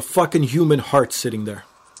 and there's a fucking human heart sitting there.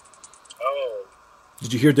 Oh.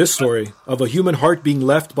 Did you hear this story of a human heart being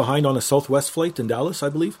left behind on a Southwest flight in Dallas, I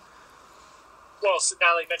believe? Well,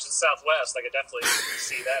 now that you mentioned Southwest, I could definitely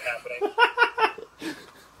see that happening.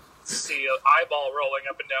 See an eyeball rolling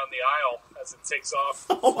up and down the aisle as it takes off.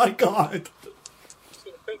 Oh, my God.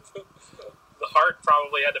 The heart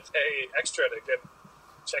probably had to pay extra to get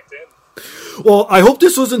checked in. Well, I hope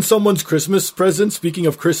this wasn't someone's Christmas present, speaking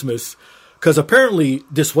of Christmas, because apparently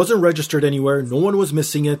this wasn't registered anywhere. No one was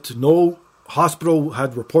missing it. No hospital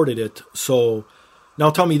had reported it. So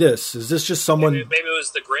now tell me this. Is this just someone... Maybe it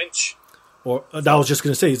was the Grinch. Or I was just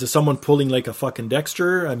going to say, is this someone pulling like a fucking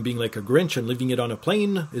Dexter and being like a Grinch and leaving it on a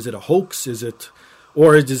plane? Is it a hoax?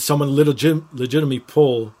 Or did someone legitimately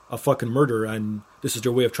pull a fucking murder and this is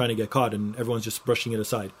their way of trying to get caught and everyone's just brushing it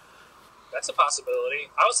aside? That's a possibility.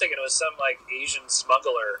 I was thinking it was some like Asian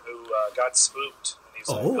smuggler who got spooked. And he's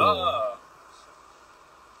like, oh.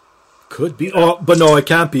 Could be. Oh, but no, it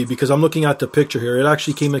can't be because I'm looking at the picture here. It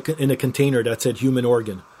actually came in a container that said human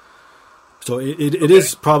organ. So it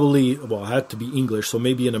is probably, well, it had to be English, so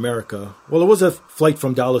maybe in America. Well, it was a flight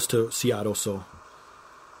from Dallas to Seattle, so.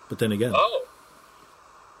 But then again. Oh.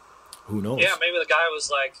 Who knows? Yeah, maybe the guy was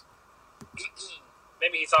like,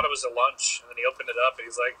 maybe he thought it was a lunch, and then he opened it up, and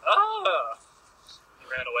he's like, He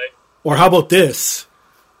ran away. Or how about this?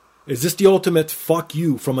 Is this the ultimate fuck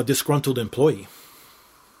you from a disgruntled employee?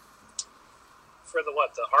 For the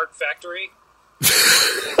what? The heart factory?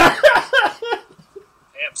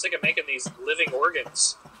 Hey, I'm sick of making these living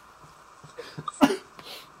organs.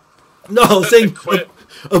 No, saying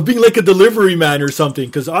of being like a delivery man or something,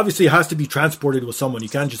 because obviously it has to be transported with someone. You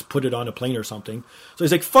can't just put it on a plane or something. So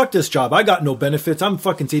he's like, fuck this job. I got no benefits. I'm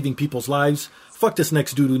fucking saving people's lives. Fuck this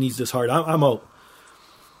next dude who needs this heart. I'm out.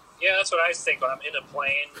 Yeah, that's what I think when I'm in a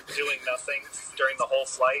plane doing nothing during the whole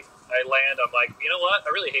flight. I land, I'm like, you know what? I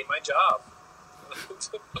really hate my job.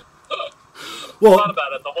 Well, I thought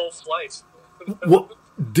about it the whole flight. Well,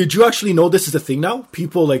 did you actually know this is a thing now?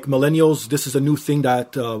 People like millennials, this is a new thing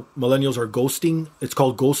that millennials are ghosting. It's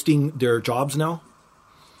called ghosting their jobs now.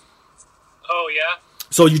 Oh, yeah?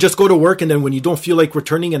 So you just go to work and then when you don't feel like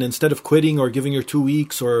returning and instead of quitting or giving your 2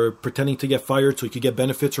 weeks or pretending to get fired so you could get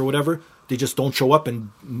benefits or whatever, they just don't show up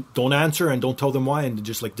and don't answer and don't tell them why and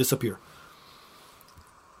just like disappear.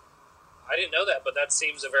 I didn't know that, but that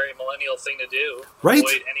seems a very millennial thing to do. Right.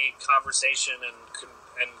 Avoid any conversation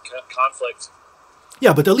and conflict.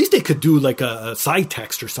 Yeah, but at least they could do like a side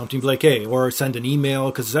text or something, like, hey, or send an email,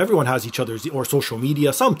 because everyone has each other's, or social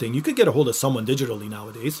media, something. You could get a hold of someone digitally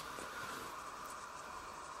nowadays.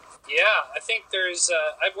 Yeah, I think there's.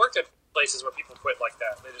 I've worked at places where people quit like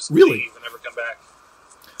that. They just Really? leave and never come back.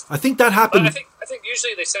 I think that happened. But I think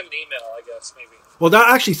usually they send an email. I guess maybe. Well, that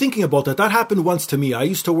actually thinking about that, that happened once to me. I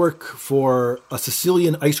used to work for a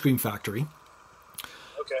Sicilian ice cream factory.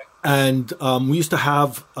 Okay. And we used to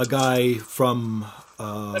have a guy from.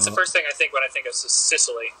 That's the first thing I think when I think of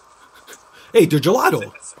Sicily. Hey, they're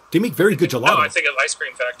gelato. They make very good gelato. No, I think of ice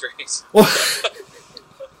cream factories.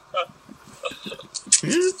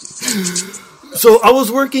 So I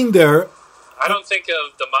was working there. I don't think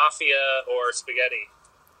of the mafia or spaghetti.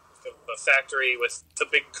 A factory with the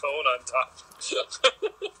big cone on top.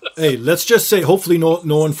 Hey, let's just say, hopefully no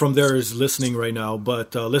one from there is listening right now,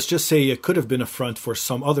 but let's just say it could have been a front for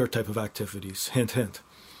some other type of activities. Hint, hint.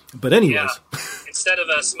 But anyways. Yeah. Instead of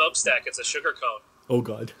a smokestack, it's a sugar cone. Oh,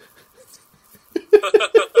 God. And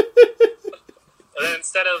then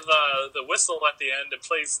instead of the whistle at the end, it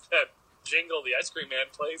plays that jingle the ice cream man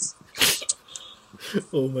plays.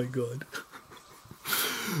 Oh, my God.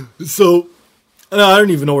 So, I don't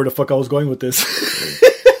even know where the fuck I was going with this.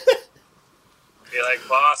 You're like,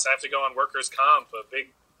 boss, I have to go on workers' comp. A big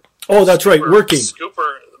Oh, that's right, working.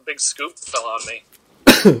 A big scoop fell on me.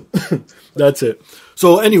 That's it.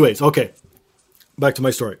 So anyways, okay. Back to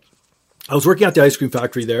my story. I was working at the ice cream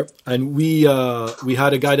factory there, and we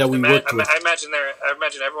had a guy that we worked with. I imagine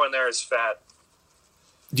everyone there is fat.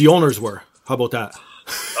 The owners were. How about that?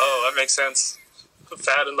 Oh, that makes sense.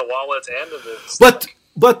 Fat in the wallet and in the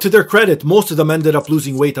But to their credit, most of them ended up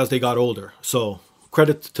losing weight as they got older. So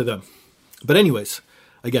credit to them. But anyways,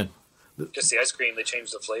 again. Just the ice cream, they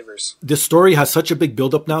changed the flavors. This story has such a big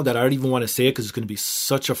buildup now that I don't even want to say it because it's going to be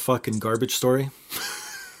such a fucking garbage story.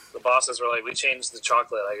 The bosses were like, we changed the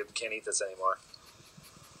chocolate. I can't eat this anymore.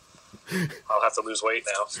 I'll have to lose weight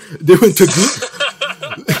now.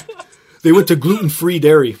 They went to gluten-free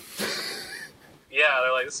dairy. Yeah,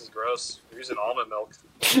 they're like, this is gross. We're using almond milk.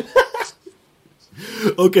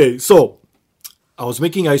 Okay, so I was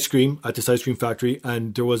making ice cream at this ice cream factory,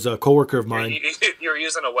 and there was a coworker of mine. You were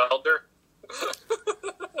using a welder?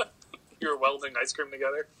 You were welding ice cream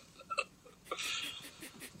together?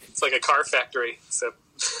 It's like a car factory. So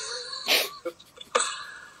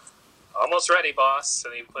almost ready, boss.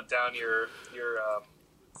 And you put down your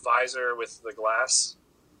visor with the glass.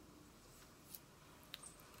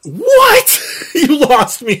 What? You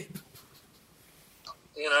lost me.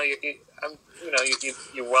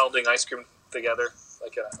 You're welding ice cream together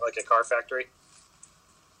like a car factory.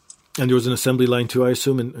 And there was an assembly line too, I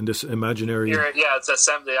assume, in this imaginary. It's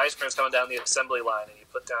assembly. The ice cream's coming down the assembly line, and you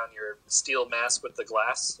put down your steel mask with the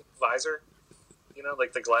glass visor. You know,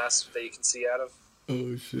 like the glass that you can see out of.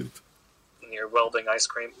 Oh shit! And you're welding ice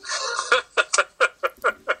cream.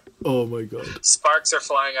 Oh my God! Sparks are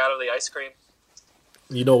flying out of the ice cream.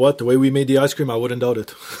 You know what? The way we made the ice cream, I wouldn't doubt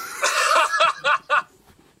it.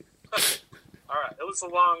 All right, it was a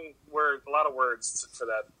lot of words for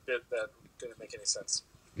that bit that didn't make any sense.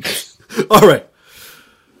 All right.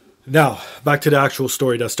 Now, back to the actual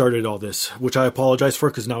story that started all this, which I apologize for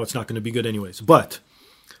because now it's not going to be good anyways. But,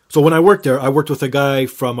 so when I worked there, I worked with a guy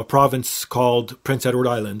from a province called Prince Edward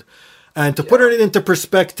Island. And to put it into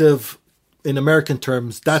perspective in American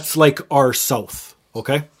terms, that's like our south,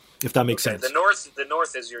 okay? If that makes sense. The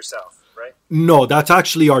north is your south, right? No, that's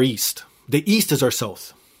actually our east. The east is our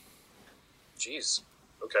south. Jeez.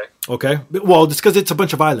 Okay. Okay? Well, it's because it's a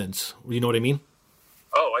bunch of islands. You know what I mean?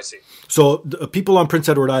 Oh, I see. So the people on Prince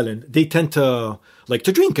Edward Island, they tend to like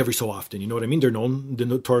to drink every so often. You know what I mean? They're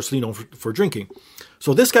notoriously known for drinking.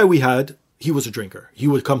 So this guy we had, he was a drinker. He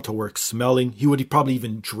would come to work smelling. He would probably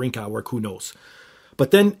even drink at work. Who knows?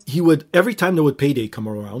 But then he would, every time there would payday come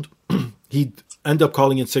around, he'd end up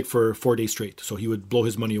calling in sick for 4 days straight. So he would blow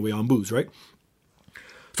his money away on booze, right?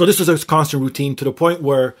 So this was a constant routine to the point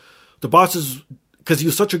where the bosses, because he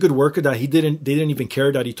was such a good worker that they didn't even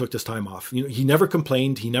care that he took this time off. You know, he never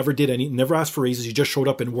complained. He never did never asked for raises. He just showed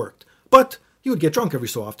up and worked. But he would get drunk every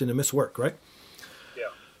so often and miss work, right? Yeah.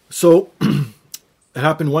 So it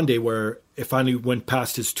happened one day where it finally went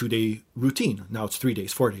past his 2-day routine. Now it's 3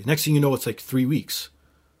 days, 4 days. Next thing you know, it's like 3 weeks.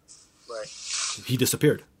 Right. He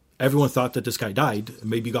disappeared. Everyone thought that this guy died,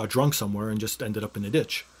 maybe got drunk somewhere and just ended up in a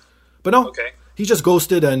ditch. But no, He just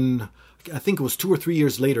ghosted, and I think it was 2 or 3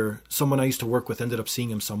 years later, someone I used to work with ended up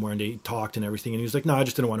seeing him somewhere, and they talked and everything, and he was like, no, I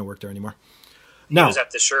just didn't want to work there anymore. He was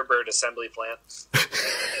at the Sherbrooke assembly plant.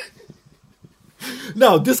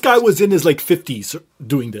 No, this guy was in his 50s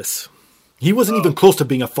doing this. He wasn't even close to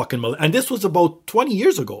being a fucking and this was about 20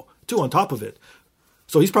 years ago, too, on top of it.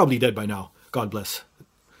 So he's probably dead by now. God bless.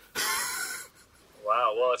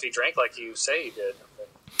 Wow. Well, if he drank like you say he did.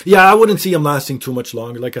 Yeah, I wouldn't see him lasting too much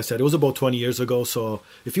longer. Like I said, it was about 20 years ago. So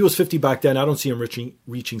if he was 50 back then, I don't see him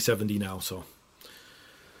reaching 70 now. So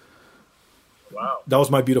wow. That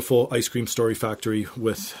was my beautiful ice cream story factory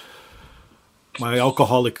with my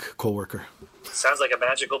alcoholic coworker. Sounds like a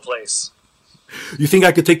magical place. You think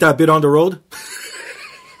I could take that bit on the road?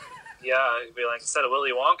 Yeah, it'd be like, instead of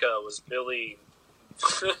Willy Wonka, it was Billy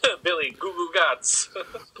Billy Goo Goo Gots.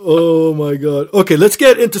 Oh my God. Okay, let's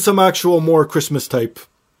get into some actual more Christmas type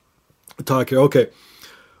talk here. Okay.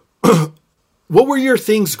 What were your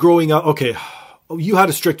things growing up? Okay. You had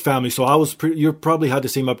a strict family, so you probably had the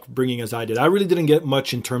same upbringing as I did. I really didn't get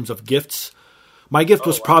much in terms of gifts. My gift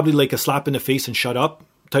was probably like a slap in the face and shut up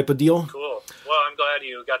type of deal. Cool. Well, I'm glad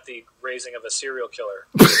you got the raising of a serial killer.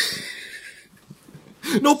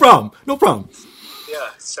 No problem. Yeah,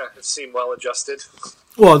 it seemed well adjusted.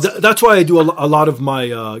 Well, that's why I do a lot of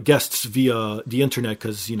my guests via the internet,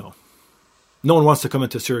 because, no one wants to come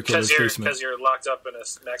into a serial killer's basement. Because you're locked up in a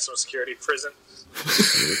maximum security prison.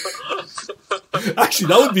 Actually,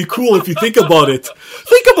 that would be cool if you think about it.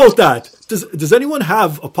 Think about that. Does anyone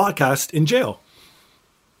have a podcast in jail?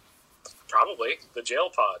 Probably. The jail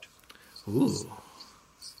pod. Ooh.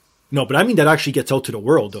 No, but I mean that actually gets out to the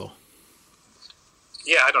world, though.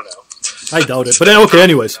 Yeah, I don't know. I doubt it. But okay,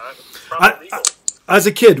 anyways. As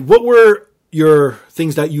a kid, what were your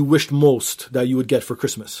things that you wished most that you would get for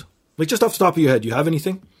Christmas? Like, just off the top of your head, do you have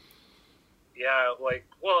anything? Yeah,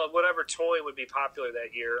 whatever toy would be popular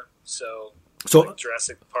that year. So like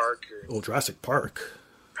Jurassic Park. Jurassic Park.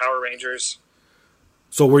 Power Rangers.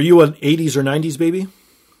 So were you an 80s or 90s baby?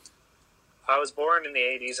 I was born in the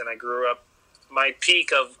 80s, and I grew up. My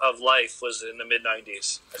peak of life was in the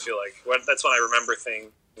mid-90s, I feel like. That's when I remember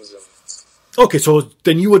things. Okay, so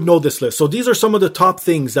then you would know this list. So these are some of the top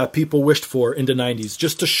things that people wished for in the 90s,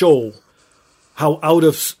 just to show how out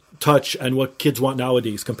of touch and what kids want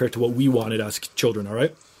nowadays compared to what we wanted as children, all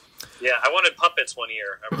right? Yeah, I wanted puppets one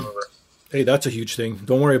year, I remember. Hey, that's a huge thing.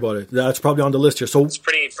 Don't worry about it. That's probably on the list here. So it's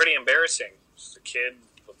pretty embarrassing. Just a kid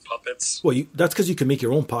with puppets. Well, that's because you can make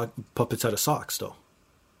your own puppets out of socks, though.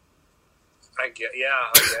 I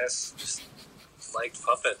guess. Just liked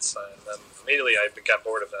puppets, and then immediately I got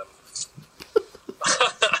bored of them.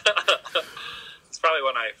 It's probably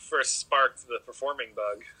when I first sparked the performing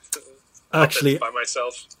bug. Actually, by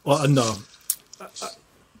myself. Well, no.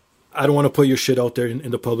 I don't want to put your shit out there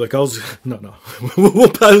in the public. No. I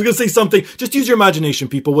was going to say something. Just use your imagination,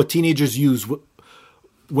 people, what teenagers use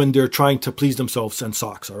when they're trying to please themselves and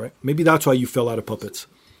socks, all right? Maybe that's why you fell out of puppets.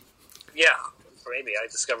 Yeah, maybe. I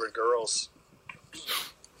discovered girls.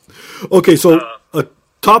 Okay, so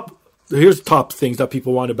here's top things that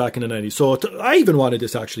people wanted back in the 90s. So I even wanted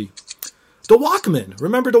this, actually. The Walkman.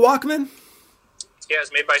 Remember the Walkman? Yeah, it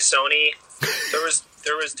was made by Sony.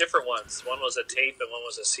 There was different ones. One was a tape and one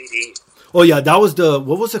was a CD. Oh, yeah, that was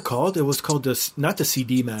what was it called? It was called not the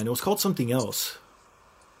CD, man. It was called something else.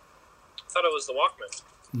 I thought it was the Walkman.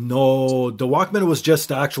 No, the Walkman was just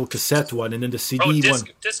the actual cassette one, and then the CD one.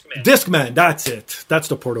 Discman. Discman, that's it. That's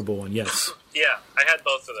the portable one, yes. Yeah, I had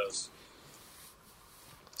both of those.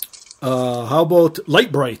 How about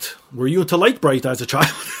Light Bright? Were you into Light Bright as a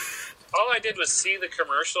child? All I did was see the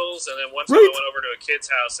commercials, and then once I went over to a kid's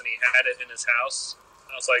house, and he had it in his house,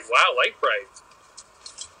 I was like, wow, Light Bright.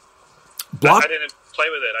 I didn't play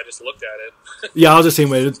with it. I just looked at it. Yeah, I was the same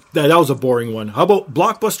way. That was a boring one. How about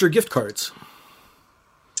Blockbuster gift cards?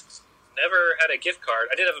 Never had a gift card.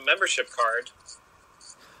 I did have a membership card.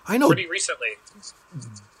 I know. Pretty recently.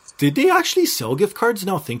 Did they actually sell gift cards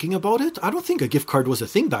now thinking about it? I don't think a gift card was a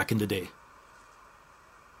thing back in the day.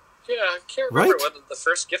 Yeah, I can't remember what the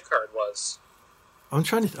first gift card was. I'm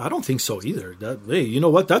trying to... I don't think so either. Hey, you know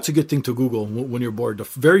what? That's a good thing to Google when you're bored. The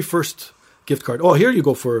very first gift card. Oh, here you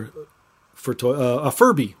go for a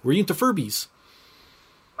Furby. Were you into Furbies?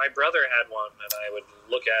 My brother had one, and I would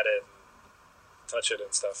look at it, touch it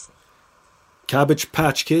and stuff. Cabbage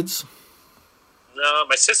Patch Kids? No,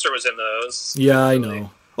 my sister was in those. Yeah, I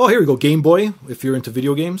know. Oh, here we go. Game Boy, if you're into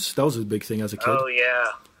video games. That was a big thing as a kid. Oh,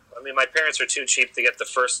 yeah. I mean, my parents were too cheap to get the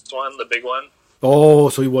first one, the big one. Oh,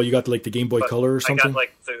 so you got like the Game Boy Color or something? I got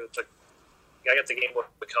like I got the Game Boy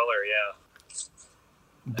Color, yeah.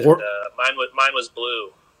 Mine was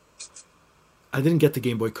blue. I didn't get the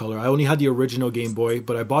Game Boy Color. I only had the original Game Boy,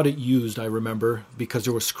 but I bought it used, I remember, because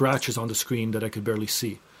there were scratches on the screen that I could barely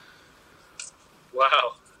see.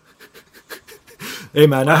 Wow. Hey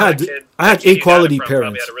man, I had A-quality parents.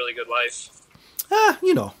 Probably had a really good life.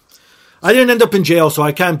 You know. I didn't end up in jail, so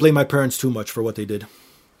I can't blame my parents too much for what they did.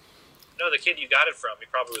 No, the kid you got it from, he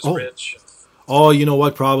probably was rich. Oh, you know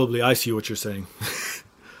what? Probably. I see what you're saying.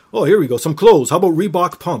 Oh, here we go. Some clothes. How about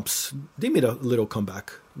Reebok pumps? They made a little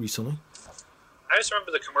comeback recently. I just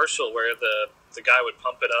remember the commercial where the guy would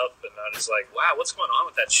pump it up, and I was like, wow, what's going on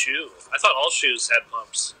with that shoe? I thought all shoes had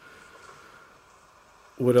pumps.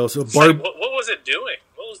 What else? Like, what was it doing?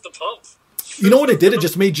 What was the pump? You know what it did? It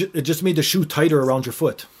just made the shoe tighter around your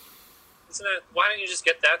foot. Isn't that? Why don't you just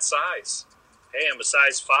get that size? Hey, I'm a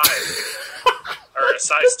size 5 or a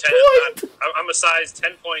size 10. I'm a size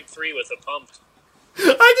 10.3 with a pump.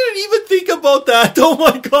 I didn't even think about that. Oh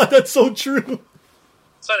my god, that's so true.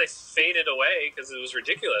 That's why they faded away, because it was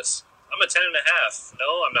ridiculous. I'm a 10.5.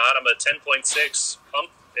 No, I'm not. I'm a 10.6 pump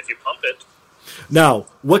if you pump it. Now,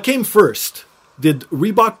 what came first? Did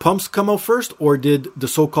Reebok pumps come out first, or did the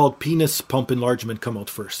so-called penis pump enlargement come out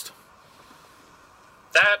first?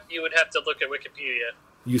 That you would have to look at Wikipedia.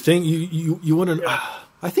 You think you want to? Yeah.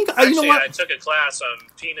 I think Actually, you know what? I took a class on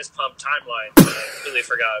penis pump timeline. And I completely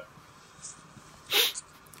forgot.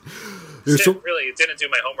 Didn't do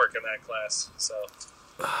my homework in that class, so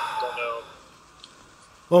don't know.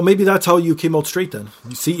 Well, maybe that's how you came out straight then.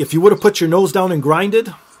 You see, if you would have put your nose down and grinded,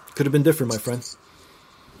 it could have been different, my friend.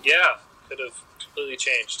 Yeah, could have completely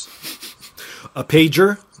changed. A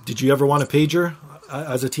pager? Did you ever want a pager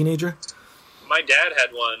as a teenager? My dad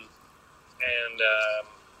had one, and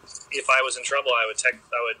if I was in trouble, I would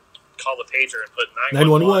call the pager and put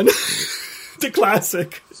 911. 911. The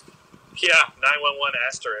classic. Yeah, 911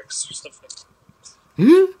 asterisk or something.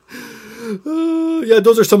 Yeah,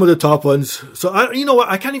 those are some of the top ones. So, you know what?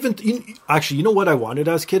 I can't even... Actually, you know what I wanted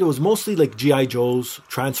as a kid? It was mostly like G.I. Joes,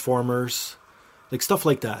 Transformers, like stuff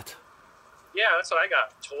like that. Yeah, that's what I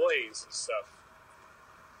got. Toys and stuff.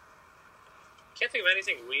 Can't think of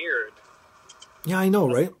anything weird. Yeah, I know,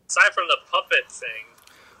 right? Aside from the puppet thing.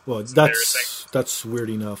 Well, that's weird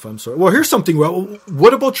enough. I'm sorry. Well, here's something.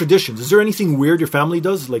 What about traditions? Is there anything weird your family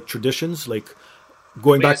does, like traditions, like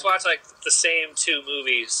going back? We just watch like the same 2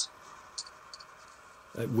 movies.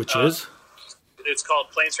 Which is? It's called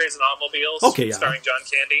Planes, Trains, and Automobiles. Okay, yeah. Starring John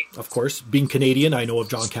Candy. Of course, being Canadian, I know of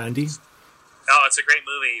John Candy. Oh, it's a great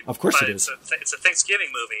movie. Of course, it is. It's a Thanksgiving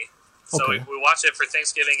movie, so okay. we watch it for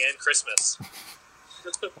Thanksgiving and Christmas.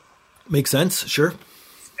 Makes sense, sure.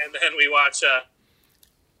 And then we watch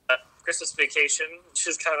Christmas Vacation, which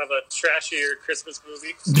is kind of a trashier Christmas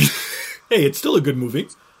movie. Hey, it's still a good movie.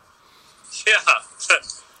 Yeah.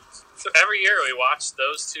 So every year we watch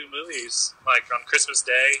those 2 movies, like on Christmas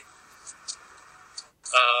Day.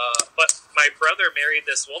 But my brother married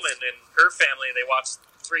this woman, and her family, they watched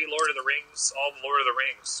 3 Lord of the Rings, all the Lord of the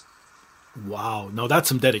Rings. Wow, no, that's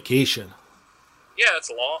some dedication. Yeah, it's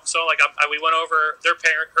long. So, like, we went over. Her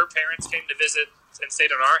parents came to visit and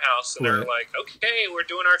stayed in our house, and they were like, "Okay, we're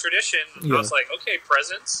doing our tradition." Yeah. I was like, "Okay,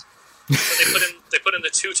 presents." So they put in the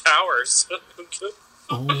 2 towers.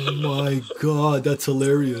 Oh my god, that's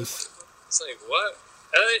hilarious. It's like, what?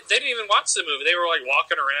 And they didn't even watch the movie. They were like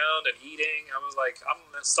walking around and eating. I was like, I'm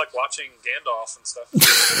stuck watching Gandalf and stuff.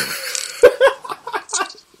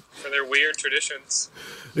 For their weird traditions.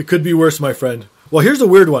 It could be worse, my friend. Well, here's a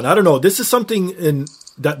weird one. I don't know. This is something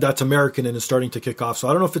that's American and is starting to kick off. So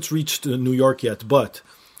I don't know if it's reached New York yet. But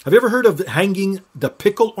have you ever heard of hanging the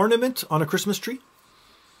pickle ornament on a Christmas tree?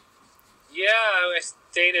 Yeah, I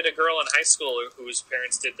dated a girl in high school whose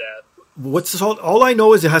parents did that. What's this all I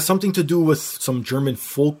know is it has something to do with some German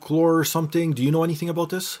folklore or something. Do you know anything about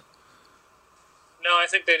this? No, I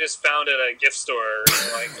think they just found it at a gift store.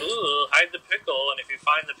 And like, ooh, hide the pickle, and if you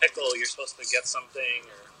find the pickle, you're supposed to get something,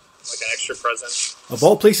 or like an extra present. Of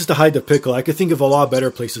all places to hide the pickle, I could think of a lot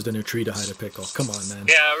better places than a tree to hide a pickle. Come on, man.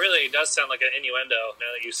 Yeah, it really does sound like an innuendo,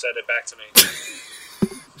 now that you said it back to me.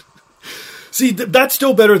 See, that's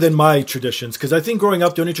still better than my traditions, because I think growing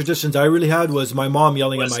up, the only traditions I really had was my mom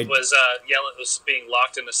yelling at my... Was being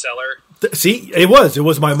locked in the cellar? See, it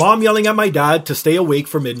was my mom yelling at my dad to stay awake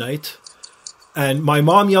for midnight, and my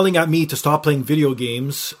mom yelling at me to stop playing video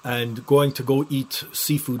games and going to go eat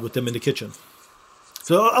seafood with them in the kitchen.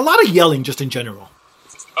 So a lot of yelling just in general.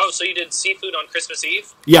 Oh, so you did seafood on Christmas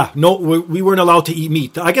Eve? Yeah, no, we weren't allowed to eat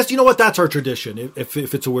meat. I guess, you know what, that's our tradition, if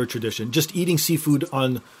it's a weird tradition. Just eating seafood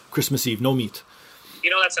on Christmas Eve, no meat. You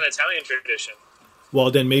know, that's an Italian tradition.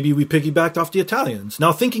 Well, then maybe we piggybacked off the Italians.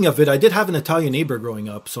 Now, thinking of it, I did have an Italian neighbor growing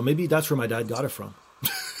up, so maybe that's where my dad got it from.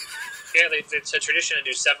 Yeah, it's a tradition to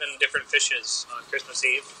do 7 different fishes on Christmas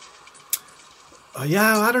Eve.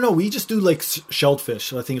 Yeah, I don't know. We just do, like, shelled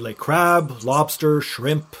fish. I think, like, crab, lobster,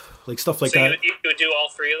 shrimp, like, stuff like that. So you would do all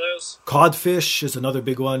 3 of those? Codfish is another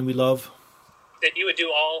big one we love. That you would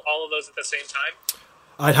do all of those at the same time?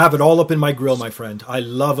 I'd have it all up in my grill, my friend. I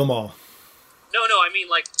love them all. No, I mean,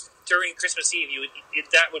 like, during Christmas Eve,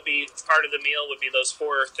 that would be part of the meal. Would be those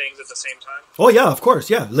 4 things at the same time. Oh yeah, of course,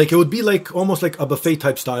 yeah. Like it would be like almost like a buffet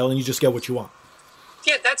type style, and you just get what you want.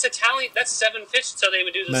 Yeah, that's Italian. That's 7 fish. So they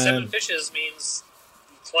would do the 7 fishes means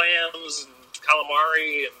clams and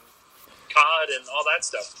calamari and cod and all that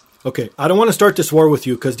stuff. Okay, I don't want to start this war with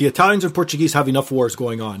you because the Italians and Portuguese have enough wars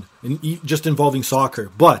going on, just involving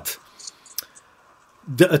soccer. But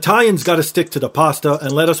the Italians got to stick to the pasta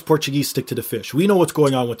and let us Portuguese stick to the fish. We know what's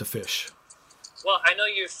going on with the fish. Well, I know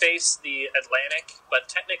you face the Atlantic, but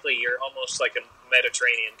technically you're almost like a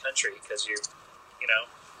Mediterranean country because you know.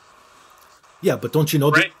 Yeah, but don't you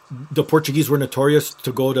know right? the Portuguese were notorious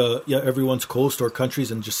to go to everyone's coast or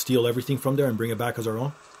countries and just steal everything from there and bring it back as our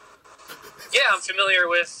own? Yeah, I'm familiar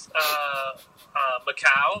with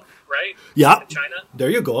Macau, right? Yeah, in China. There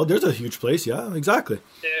you go. There's a huge place. Yeah, exactly.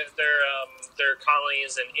 Their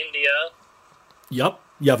colonies in India. Yep.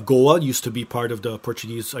 You have Goa, used to be part of the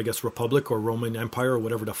Portuguese, I guess, Republic or Roman Empire or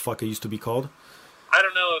whatever the fuck it used to be called. I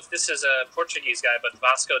don't know if this is a Portuguese guy, but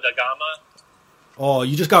Vasco da Gama. Oh,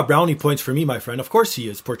 you just got brownie points for me, my friend. Of course he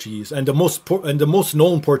is Portuguese, and the most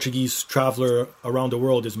known Portuguese traveler around the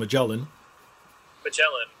world is Magellan.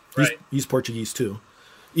 Magellan, right? He's Portuguese too,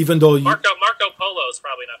 even though Marco Polo is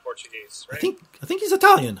probably not Portuguese, right? I think he's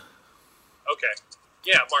Italian. Okay,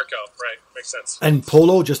 yeah, Marco, right? Makes sense. And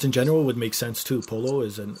Polo, just in general, would make sense too. Polo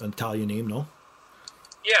is an Italian name, no?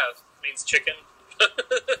 Yeah, it means chicken.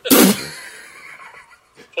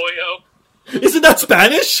 Pollo. Isn't that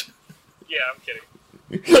Spanish? Yeah, I'm kidding.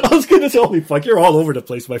 I was going to say, holy fuck, you're all over the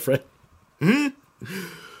place, my friend. Italians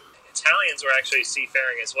were actually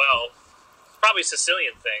seafaring as well. Probably a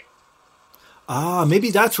Sicilian thing. Ah,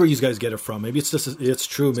 maybe that's where you guys get it from. Maybe it's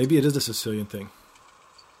true. Maybe it is a Sicilian thing.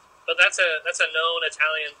 But that's a known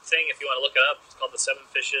Italian thing if you want to look it up. It's called the 7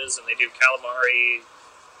 fishes, and they do calamari,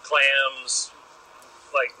 clams,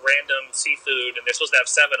 like random seafood, and they're supposed to have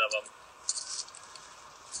 7 of them.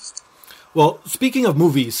 Well, speaking of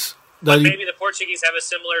movies... maybe the Portuguese have a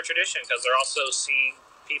similar tradition because they're also sea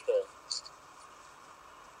people.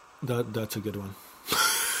 That's a good one.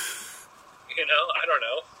 I don't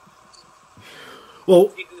know.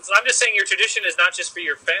 Well, I'm just saying your tradition is not just for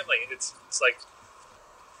your family. It's like...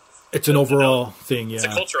 It's an overall thing, yeah. It's a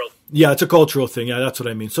cultural... Yeah, it's a cultural thing. Yeah, that's what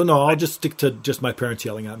I mean. So, no, I'll just stick to just my parents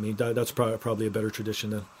yelling at me. That's probably a better tradition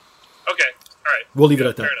then. Okay, all right. We'll leave it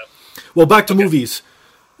at that. Fair enough. Well, back to movies.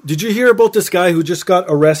 Did you hear about this guy who just got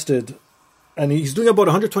arrested? And he's doing about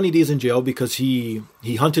 120 days in jail because he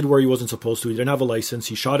hunted where he wasn't supposed to. He didn't have a license.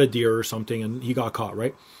 He shot a deer or something, and he got caught,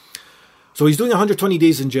 right? So he's doing 120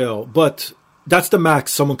 days in jail, but that's the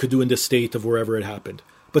max someone could do in this state of wherever it happened.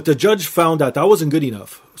 But the judge found that wasn't good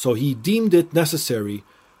enough. So he deemed it necessary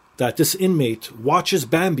that this inmate watches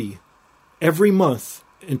Bambi every month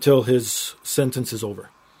until his sentence is over.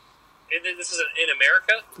 This is in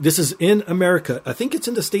America? This is in America. I think it's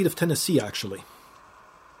in the state of Tennessee, actually,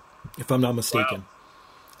 if I'm not mistaken.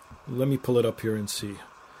 Wow. Let me pull it up here and see.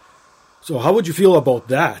 So how would you feel about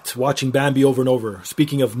that, watching Bambi over and over?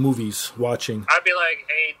 Speaking of movies, watching. I'd be like,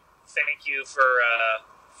 hey, thank you for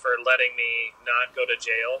letting me not go to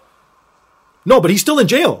jail. No, but he's still in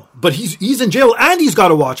jail. But he's in jail and he's got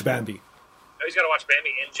to watch Bambi. Oh, he's got to watch Bambi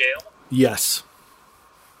in jail? Yes.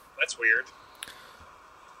 That's weird.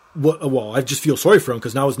 Well, I just feel sorry for him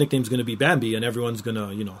because now his nickname's going to be Bambi and everyone's going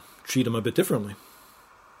to, treat him a bit differently.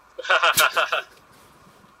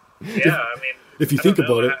 Yeah, I mean... If you think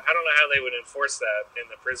about it. I don't know how they would enforce that in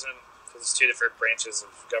the prison because it's 2 different branches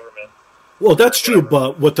of government. Well, that's true,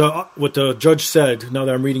 but what the judge said, now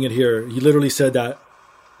that I'm reading it here, he literally said that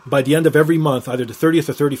by the end of every month, either the 30th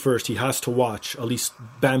or 31st, he has to watch at least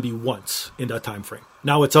Bambi once in that time frame.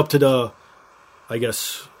 Now it's up to the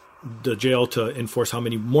jail to enforce how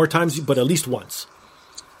many more times, but at least once.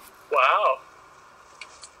 Wow.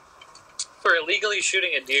 For illegally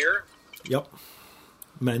shooting a deer? Yep.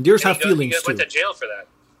 Man, deers have feelings too. He went to jail for that.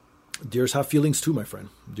 Deers have feelings too, my friend.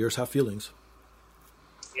 Deers have feelings.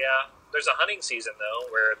 Yeah. There's a hunting season,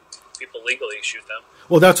 though, where people legally shoot them.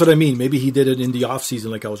 Well, that's what I mean. Maybe he did it in the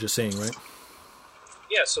off-season, like I was just saying, right?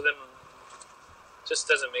 Yeah, so then it just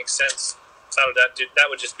doesn't make sense. That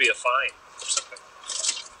would just be a fine or something.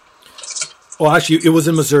 Oh, actually, it was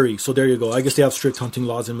in Missouri, so there you go. I guess they have strict hunting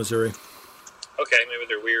laws in Missouri. Okay, maybe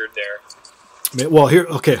they're weird there. Well,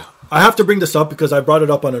 I have to bring this up because I brought it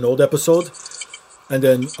up on an old episode, and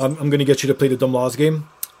then I'm going to get you to play the Dumb Laws game.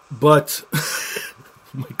 But, oh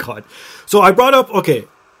my God. So I brought up,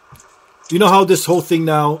 you know how this whole thing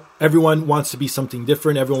now, everyone wants to be something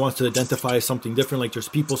different. Everyone wants to identify as something different. Like there's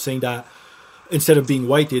people saying that Instead of being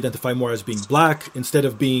white, they identify more as being black. Instead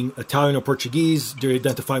of being Italian or Portuguese, they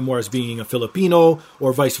identify more as being a Filipino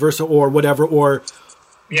or vice versa or whatever. Or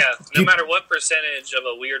no matter what percentage of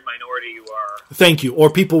a weird minority you are. Thank you. Or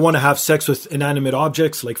people want to have sex with inanimate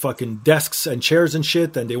objects like fucking desks and chairs and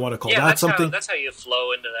shit, and they want to call that something. That's how you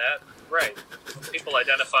flow into that. Right. People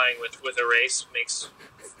identifying with a race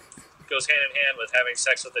goes hand in hand with having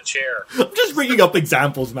sex with a chair. I'm just bringing up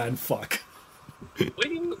examples, man. Fuck. What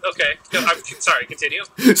do you... Okay. I'm sorry, continue.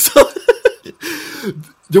 So,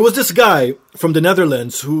 there was this guy from the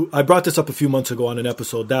Netherlands who, I brought this up a few months ago on an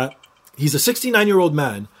episode, that he's a 69-year-old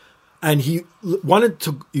man, and he went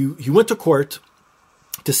to court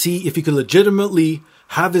to see if he could legitimately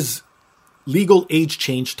have his legal age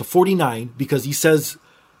changed to 49, because he says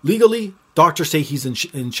legally, doctors say he's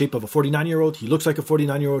in shape of a 49-year-old, he looks like a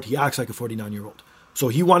 49-year-old, he acts like a 49-year-old. So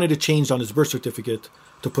he wanted to change on his birth certificate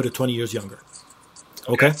to put it 20 years younger.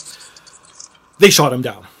 Okay? They shot him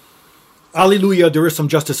down. Hallelujah, there is some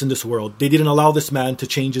justice in this world. They didn't allow this man to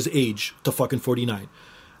change his age to fucking 49.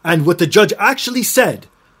 And what the judge actually said,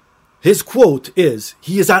 his quote is,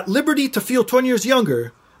 he is at liberty to feel 20 years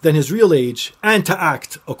younger than his real age and to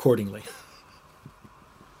act accordingly.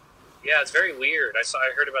 Yeah, it's very weird. I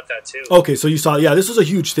heard about that too. Okay, so you saw, this was a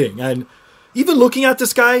huge thing. And even looking at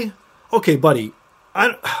this guy, okay, buddy,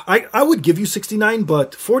 I would give you 69,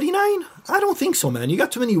 but 49? I don't think so, man. You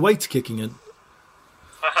got too many whites kicking in.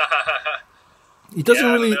 He doesn't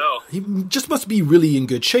I really, don't know. He just must be really in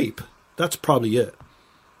good shape. That's probably it.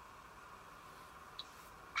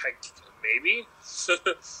 Maybe.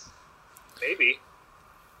 Maybe.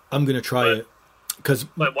 I'm going to try it.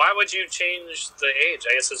 But why would you change the age?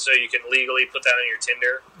 I guess it's so you can legally put that on your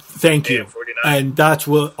Tinder. Thank you. 49. And that's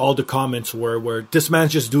what all the comments were, where this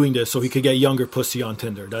man's just doing this so he could get younger pussy on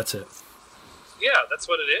Tinder. That's it. Yeah, that's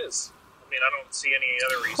what it is. I mean, I don't see any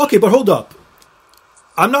other reason. Okay, but hold up.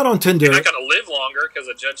 I'm not on Tinder. You're not going to live longer because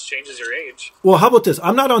a judge changes your age. Well, how about this?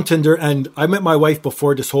 I'm not on Tinder, and I met my wife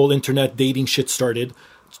before this whole internet dating shit started,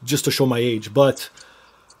 just to show my age. But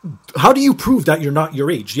how do you prove that you're not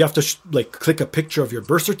your age? Do you have to click a picture of your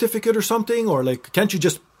birth certificate or something? Or can't you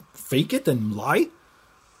just fake it and lie?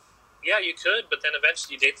 Yeah, you could, but then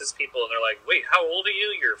eventually you date these people and they're like, wait, how old are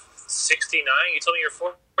you? You're 69? You told me you're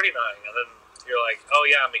 49. And then you're like, oh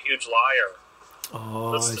yeah, I'm a huge liar.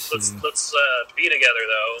 Oh, let's be together,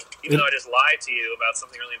 though. Even though I just lied to you about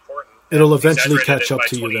something really important. It'll eventually catch up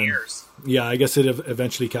to you then. Years. Yeah, I guess it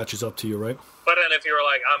eventually catches up to you, right? But then if you were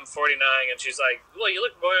like, I'm 49, and she's like, well, you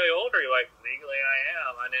look way older. You're like, legally I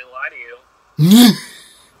am. I didn't lie to you.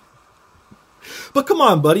 But come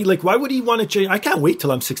on, buddy. Why would he want to change? I can't wait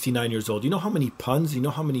till I'm 69 years old. You know how many puns, you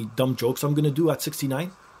know how many dumb jokes I'm going to do at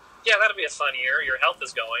 69? Yeah, that'll be a fun year. Your health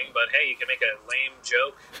is going, but hey, you can make a lame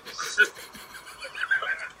joke.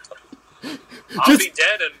 I'll be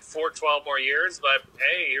dead in 12 more years, but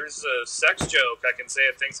hey, here's a sex joke I can say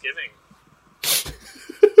at Thanksgiving.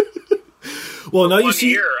 Well, now you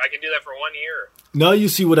see, I can do that for 1 year. Now you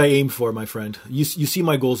see what I aim for, my friend. You see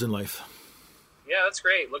my goals in life. Yeah, that's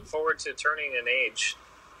great. Look forward to turning an age.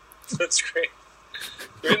 That's great.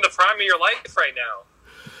 You're in the prime of your life right now.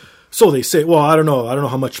 So they say. Well, I don't know. I don't know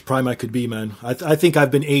how much prime I could be, man. I think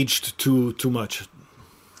I've been aged too much.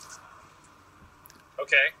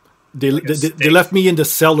 Okay. They left me in the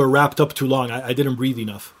cellar wrapped up too long. I didn't breathe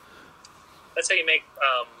enough. That's how you make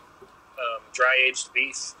dry aged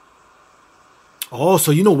beef. Oh,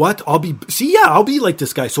 so you know what? I'll be like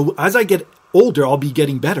this guy. So as I get older, I'll be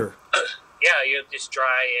getting better. Yeah, you just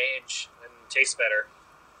dry age and taste better.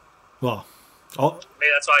 Well,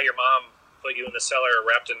 maybe that's why your mom put you in the cellar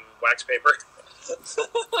wrapped in wax paper.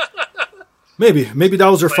 Maybe that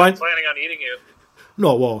was her planning on eating you.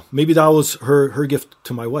 No, well, maybe that was her gift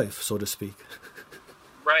to my wife, so to speak.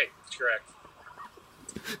 Right, correct.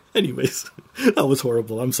 Anyways, that was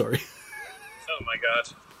horrible. I'm sorry. Oh my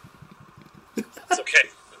god. It's okay.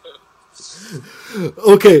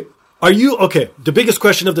 Okay. Are you okay? The biggest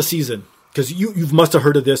question of the season, because you must have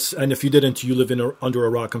heard of this, and if you didn't, you live under a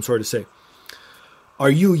rock. I'm sorry to say. Are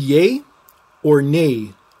you yay or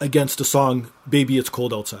nay against the song "Baby It's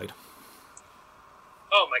Cold Outside"?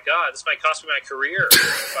 Oh my god, this might cost me my career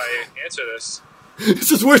if I answer this.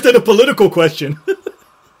 This is worse than a political question.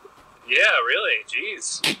 Yeah, really.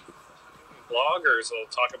 Jeez. Bloggers will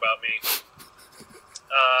talk about me.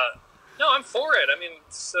 No, I'm for it. I mean,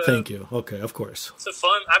 it's, thank you. Okay, of course. It's a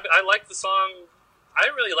fun. I like the song. I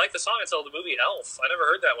didn't really like the song until the movie Elf. I never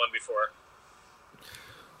heard that one before.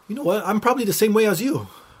 You know what? I'm probably the same way as you.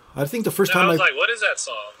 I think the first time I was like, what is that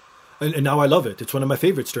song? And now I love it. It's one of my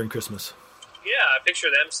favorites during Christmas. Yeah, I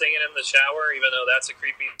picture them singing in the shower, even though that's a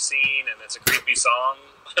creepy scene and it's a creepy song.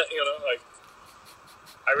 You know, like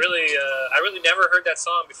I really never heard that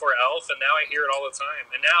song before Elf, and now I hear it all the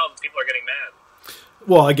time. And now people are getting mad.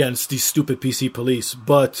 Well, again, it's these stupid PC police.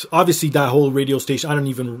 But obviously that whole radio station, I don't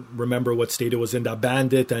even remember what state it was in, that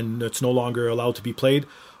banned it and it's no longer allowed to be played.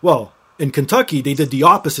 Well, in Kentucky, they did the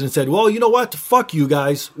opposite and said, well, you know what? Fuck you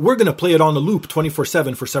guys. We're going to play it on the loop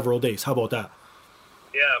 24/7 for several days. How about that?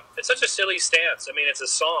 Yeah, it's such a silly stance. I mean, it's a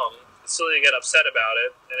song. It's silly to get upset about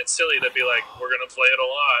it, and it's silly to be like, we're going to play it a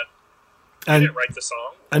lot. And, I didn't write the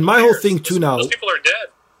song. And my whole thing, too, now... Those people are dead.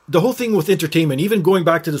 The whole thing with entertainment, even going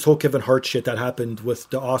back to this whole Kevin Hart shit that happened with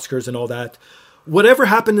the Oscars and all that, whatever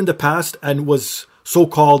happened in the past and was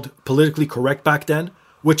so-called politically correct back then,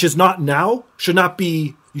 which is not now, you should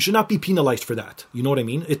not be penalized for that. You know what I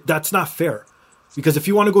mean? That's not fair. Because if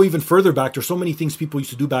you want to go even further back, there's so many things people used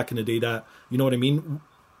to do back in the day that, you know what I mean?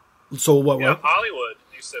 So what? Yeah, Hollywood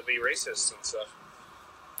used to be racist and stuff.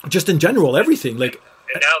 Just in general, everything.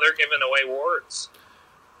 And now they're giving away awards.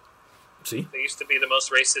 See? They used to be the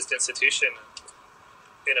most racist institution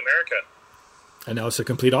in America. And now it's the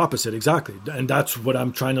complete opposite, exactly. And that's what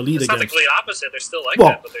I'm trying to lead against. It's not the complete opposite. They're still like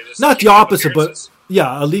that, but they're just... Not the opposite, but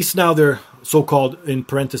yeah, at least now they're so-called, in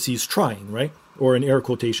parentheses, trying, right? Or in air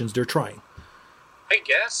quotations, they're trying. I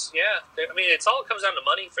guess, yeah. I mean, it all comes down to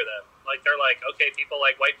money for them. Like, they're like, okay, people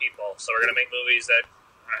like white people, so we're going to make movies that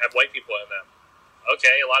have white people in them.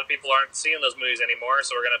 Okay, a lot of people aren't seeing those movies anymore,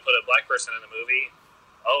 so we're going to put a black person in the movie.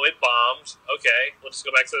 Oh, it bombed. Okay, we'll just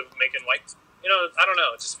go back to making white... You know, I don't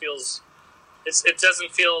know. It just feels... It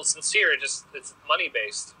doesn't feel sincere. It's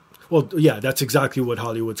money-based. Well, yeah, that's exactly what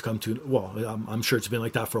Hollywood's come to. Well, I'm sure it's been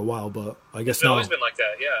like that for a while, but I guess it's now... always been like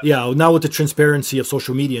that, yeah. Yeah, now with the transparency of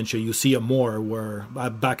social media and shit, you see it more, where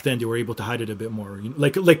back then they were able to hide it a bit more.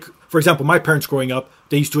 Like, for example, my parents growing up,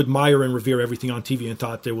 they used to admire and revere everything on TV and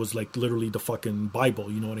thought it was like literally the fucking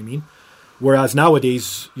Bible, you know what I mean? Whereas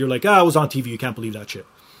nowadays, you're like, it was on TV, you can't believe that shit.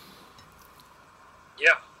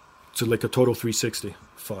 Yeah. It's like a total 360.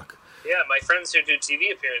 Fuck. Yeah, my friends who do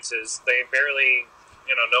TV appearances, they barely,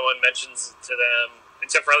 no one mentions to them,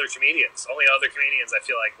 except for other comedians. Only other comedians, I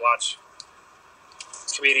feel like, watch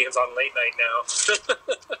comedians on late night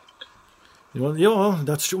now. Well,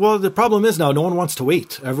 that's true. Well, the problem is now no one wants to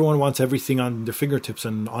wait. Everyone wants everything on their fingertips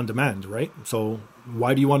and on demand, right? So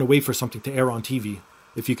why do you want to wait for something to air on TV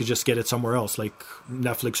if you could just get it somewhere else, like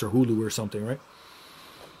Netflix or Hulu or something, right?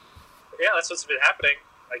 Yeah, that's what's been happening,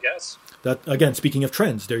 I guess. That, again, speaking of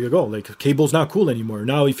trends, there you go. Like, cable's not cool anymore.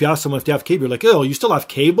 Now, if you ask someone if they have cable, you're like, oh, you still have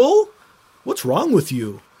cable? What's wrong with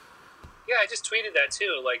you? Yeah, I just tweeted that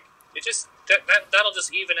too. Like, it just that'll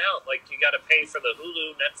just even out. Like, you got to pay for the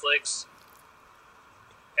Hulu, Netflix,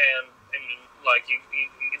 and like you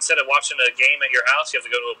instead of watching a game at your house, you have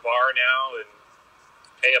to go to a bar now and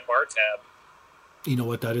pay a bar tab. You know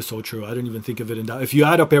what? That is so true. I didn't even think of it in that. If you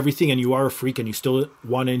add up everything and you are a freak and you still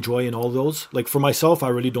want to enjoy in all those, like for myself, I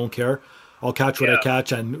really don't care. I'll catch what I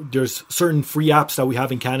catch. And there's certain free apps that we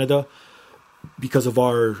have in Canada because of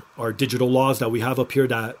our digital laws that we have up here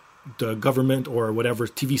that the government or whatever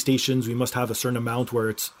TV stations, we must have a certain amount where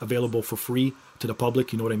it's available for free to the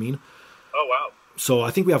public. You know what I mean? Oh, wow. So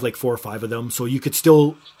I think we have like 4 or 5 of them. So you could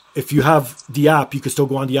still, if you have the app, you could still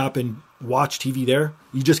go on the app and watch TV there.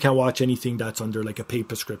 You just can't watch anything that's under like a paid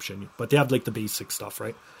prescription, but they have like the basic stuff,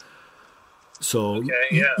 right? So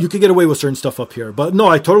you can get away with certain stuff up here, but no,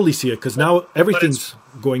 I totally see it because now everything's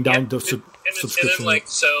going down the subscription. And then, like,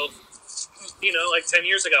 so, like 10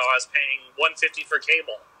 years ago, I was paying $150 for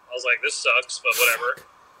cable. I was like, this sucks, but whatever.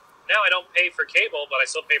 Now I don't pay for cable, but I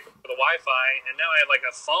still pay for the Wi-Fi, and now I have like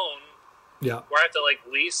a phone. Yeah. Where I have to like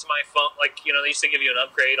lease my phone. Like, they used to give you an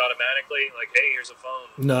upgrade automatically. Like, hey, here's a phone.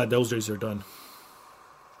 No, those days are done.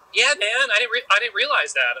 Yeah, man. I didn't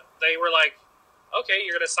realize that. They were like, okay,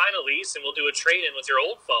 you're going to sign a lease and we'll do a trade-in with your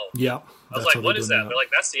old phone. Yeah. I was like, what is that? They're like,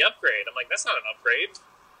 that's the upgrade. I'm like, that's not an upgrade.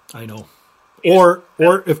 I know. Or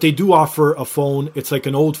if they do offer a phone, it's like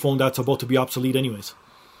an old phone that's about to be obsolete anyways.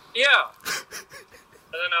 Yeah.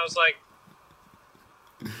 And then I was like,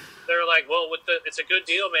 they're like, well, it's a good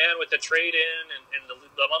deal, man, with the trade-in and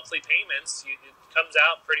the monthly payments, it comes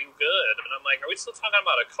out pretty good. And I'm like, are we still talking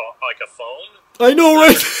about a phone? I know,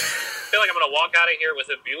 right? I feel like I'm going to walk out of here with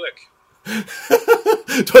a Buick.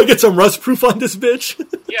 Do I get some rust proof on this bitch?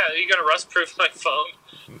 Yeah, you're going to rust proof my phone?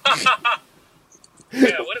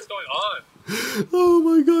 Yeah, what is going on? Oh,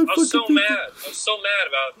 my God. I was so mad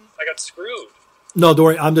about, I got screwed. No, don't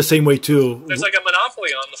worry. I'm the same way, too. There's like a monopoly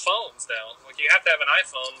on the phones now. Like, you have to have an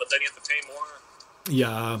iPhone, but then you have to pay more.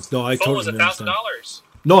 Yeah, no, I totally understand. The phone was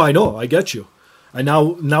 $1,000. No, I know. I get you. And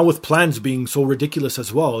now with plans being so ridiculous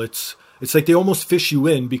as well, It's like they almost fish you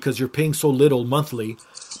in because you're paying so little monthly.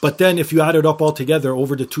 But then if you add it up all together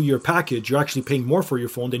over the 2-year package, you're actually paying more for your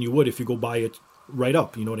phone than you would if you go buy it right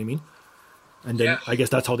up. You know what I mean? And then I guess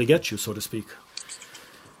that's how they get you, so to speak.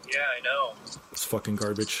 Yeah, I know. It's fucking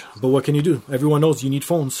garbage. But what can you do? Everyone knows you need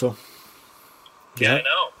phones, so... Yeah, I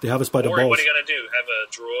know. They have us by the balls. What are you going to do? Have a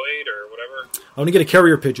droid or whatever? I'm going to get a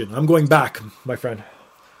carrier pigeon. I'm going back, my friend.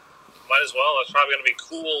 Might as well. It's probably going to be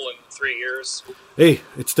cool in 3 years. Hey,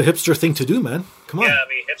 it's the hipster thing to do, man. Come on. Yeah, I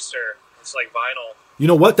mean, hipster. It's like vinyl. You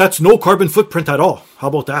know what? That's no carbon footprint at all. How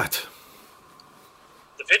about that?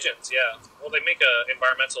 The pigeons, yeah. Well, they make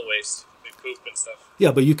environmental waste. They poop and stuff.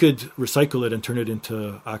 Yeah, but you could recycle it and turn it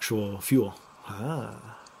into actual fuel.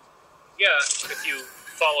 Ah. Yeah, if you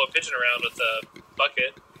follow a pigeon around with a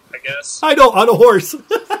bucket, I guess. I know, on a horse.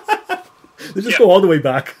 They just go all the way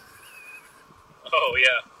back. Oh,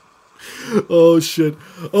 yeah. Oh, shit.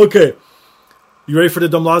 Okay. You ready for the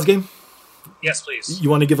Dumb Laws game? Yes, please. You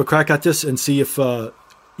want to give a crack at this and see if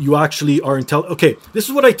you actually are Okay, this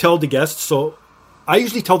is what I tell the guests. So I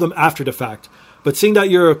usually tell them after the fact. But seeing that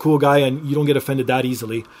you're a cool guy and you don't get offended that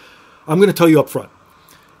easily, I'm going to tell you up front.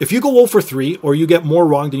 If you go 0 for 3 or you get more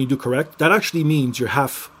wrong than you do correct, that actually means you're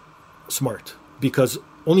half smart. Because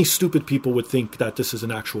only stupid people would think that this is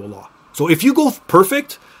an actual law. So if you go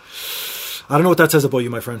perfect, I don't know what that says about you,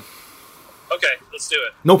 my friend. Okay, let's do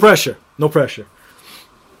it. No pressure. No pressure.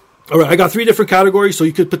 All right, I got 3 different categories, so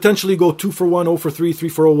you could potentially go 2 for 1, 0 for 3, 3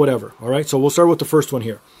 for 0, whatever. All right, so we'll start with the first one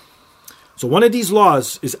here. So one of these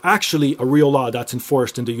laws is actually a real law that's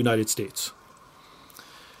enforced in the United States.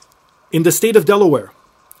 In the state of Delaware,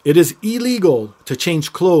 it is illegal to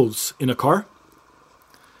change clothes in a car.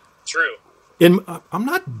 True. I'm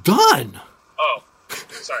not done. Oh,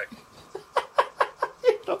 sorry.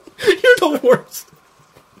 You're the worst.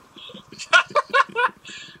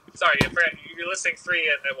 Sorry, you're listing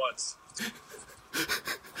 3 at once.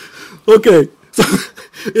 Okay, so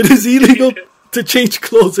it is illegal to change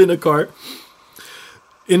clothes in a car.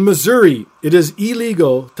 In Missouri, it is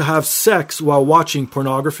illegal to have sex while watching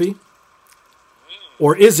pornography.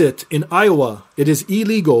 Or is it, in Iowa, it is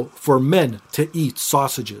illegal for men to eat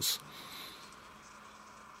sausages?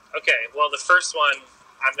 Okay, well, the first one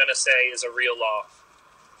I'm going to say is a real law.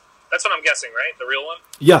 That's what I'm guessing, right? The real one?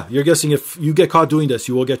 Yeah, you're guessing if you get caught doing this,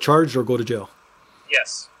 you will get charged or go to jail.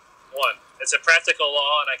 Yes. 1. It's a practical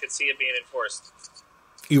law, and I could see it being enforced.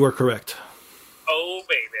 You are correct. Oh,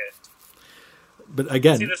 baby. But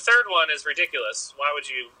again... See, the third one is ridiculous. Why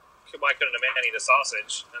couldn't a man eat a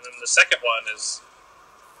sausage? And then the second one is,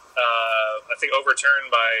 I think,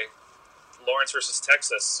 overturned by Lawrence versus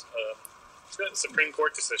Texas, Supreme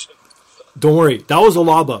Court decision. Don't worry. That was a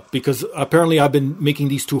law book because apparently I've been making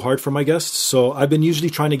these too hard for my guests. So I've been usually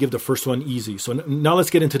trying to give the first one easy. So now let's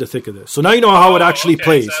get into the thick of this. So now you know how it actually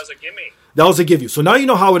plays. So that was a gimme. That was a give you. So now you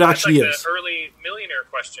know how it actually like is. The early millionaire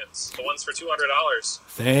questions, the ones for $200.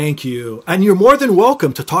 Thank you. And you're more than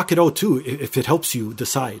welcome to talk it out too if it helps you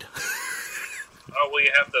decide. Oh, will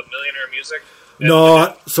you have the millionaire music?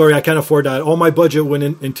 No, sorry, I can't afford that. All my budget went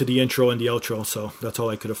into the intro and the outro, so that's all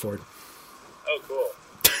I could afford. Oh, cool.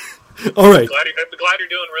 All right. I'm glad you're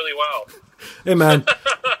doing really well. Hey, man.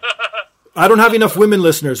 I don't have enough women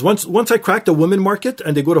listeners. Once I crack the women market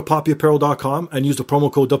and they go to poppyapparel.com and use the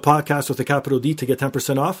promo code ThePodcast with a capital D to get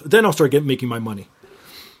 10% off, then I'll start making my money.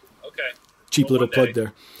 Okay. Cheap little plug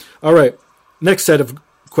there. All right. Next set of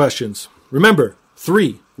questions. Remember,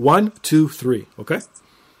 3. 1, 2, 3. Okay?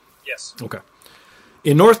 Yes. Okay.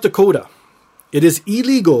 In North Dakota, it is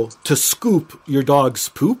illegal to scoop your dog's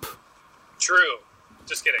poop. True.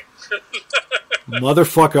 Just kidding.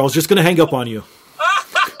 Motherfucker, I was just going to hang up on you.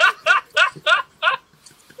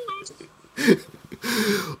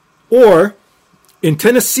 Or, in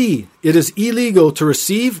Tennessee, it is illegal to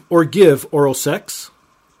receive or give oral sex.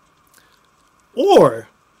 Or,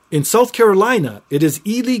 in South Carolina, it is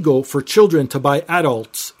illegal for children to buy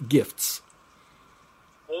adults gifts.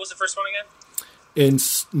 What was the first one again? In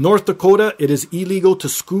North Dakota, it is illegal to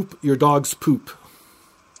scoop your dog's poop.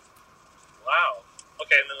 Wow.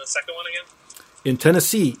 Okay, and then the second one again? In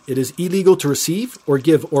Tennessee, it is illegal to receive or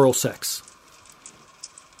give oral sex.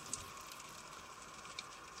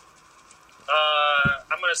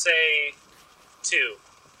 I'm going to say 2.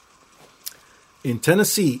 In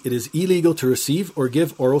Tennessee, it is illegal to receive or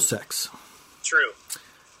give oral sex. True.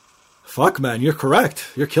 Fuck, man, you're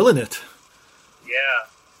correct. You're killing it. Yeah.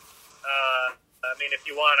 I mean, if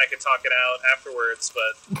you want, I could talk it out afterwards,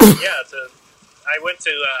 but yeah,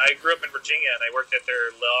 I grew up in Virginia, and I worked at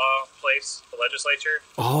their law place, the legislature.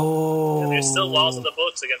 Oh. And there's still laws in the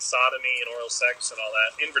books against sodomy and oral sex and all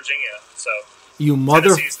that in Virginia, so... You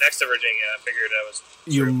Tennessee's next to Virginia. I figured that was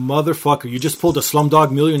true. You motherfucker. You just pulled a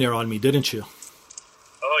Slumdog Millionaire on me, didn't you?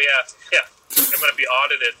 Oh, yeah. I'm going to be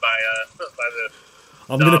audited by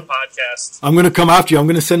the podcast. I'm going to come after you. I'm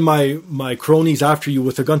going to send my cronies after you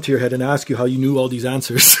with a gun to your head and ask you how you knew all these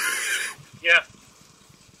answers. Yeah.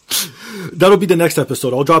 That'll be the next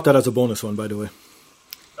episode. I'll drop that as a bonus one, by the way.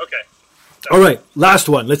 Okay. All right, last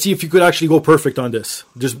one. Let's see if you could actually go perfect on this.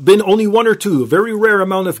 There's been only one or two, a very rare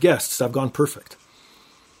amount of guests that have gone perfect.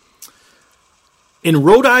 In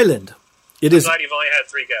Rhode Island, I'm glad you've only had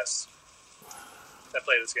 3 guests that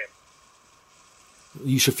play this game.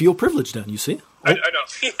 You should feel privileged then, you see? I know.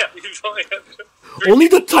 Yeah, you've only had 3 only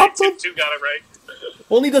the top of... 2 got it right.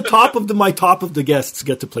 Only the top of my top of the guests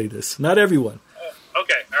get to play this. Not everyone.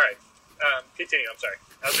 Okay, all right. Continue. I'm sorry.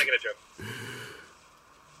 I was making a joke.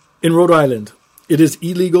 In Rhode Island, it is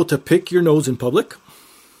illegal to pick your nose in public.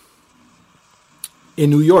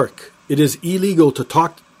 In New York, it is illegal to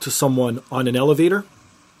talk to someone on an elevator.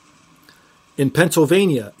 In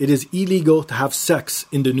Pennsylvania, it is illegal to have sex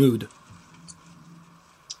in the nude.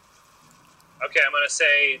 Okay, I'm going to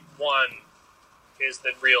say 1 is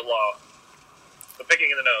the real law. The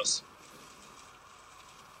picking in the nose.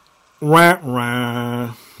 Rah,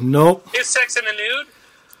 rah. Nope. Is sex in the nude?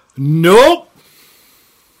 Nope.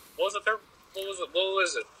 What was the third? What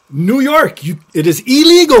was it? New York, it is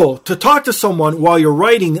illegal to talk to someone while you're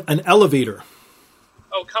riding an elevator.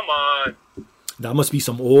 Oh, come on. That must be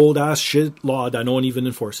some old-ass shit law that no one even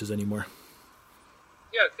enforces anymore.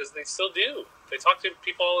 Yeah, because they still do. They talk to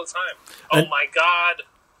people all the time. My God.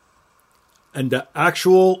 And the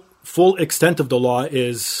actual full extent of the law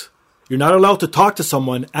is you're not allowed to talk to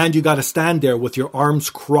someone and you got to stand there with your arms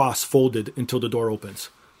cross-folded until the door opens.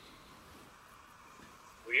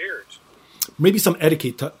 Weird. Maybe some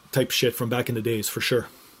etiquette type shit from back in the days, for sure.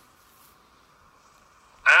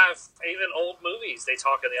 Even old movies, they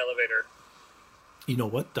talk in the elevator. You know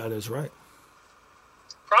what? That is right.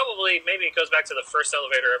 Probably, maybe it goes back to the first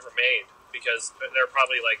elevator ever made, because they're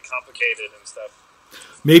probably, like, complicated and stuff.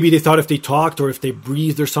 Maybe they thought if they talked or if they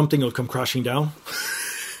breathed or something, it would come crashing down.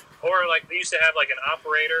 Or, like, they used to have, like, an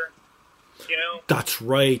operator, you know? That's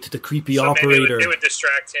right, the creepy so operator. Maybe it would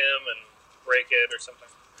distract him and break it or something.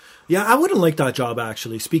 Yeah, I wouldn't like that job,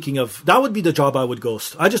 actually. Speaking of, that would be the job I would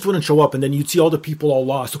ghost. I just wouldn't show up, and then you'd see all the people all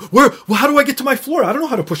lost. How do I get to my floor? I don't know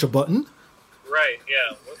how to push a button. Right,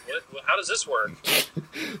 yeah. What how does this work?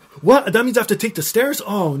 What? That means I have to take the stairs?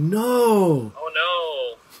 Oh, no. Oh,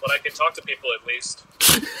 no. But I can talk to people at least.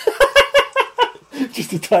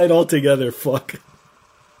 Just to tie it all together, fuck.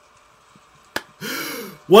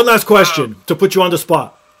 One last question to put you on the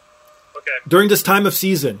spot. Okay. During this time of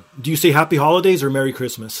season, do you say Happy Holidays or Merry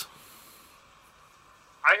Christmas?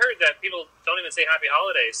 I heard that people don't even say Happy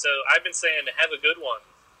Holidays, so I've been saying have a good one.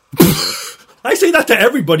 I say that to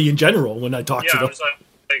everybody in general when I talk to them. Yeah, I'm just like,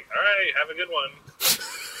 all right, have a good one.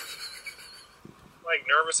 I'm like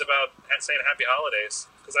nervous about saying Happy Holidays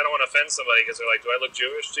because I don't want to offend somebody because they're like, do I look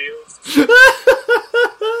Jewish to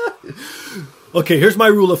you? Okay, here's my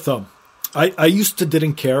rule of thumb. I used to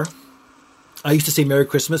didn't care. I used to say Merry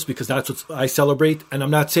Christmas because that's what I celebrate. And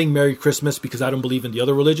I'm not saying Merry Christmas because I don't believe in the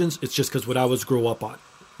other religions. It's just because what I was grew up on.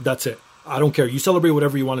 That's it. I don't care. You celebrate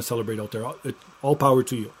whatever you want to celebrate out there. All power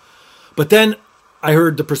to you. But then I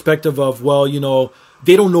heard the perspective of, well, you know,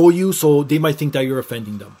 they don't know you, so they might think that you're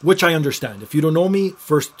offending them, which I understand. If you don't know me,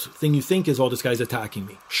 first thing you think is, oh, this guy's attacking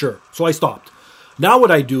me. Sure. So I stopped. Now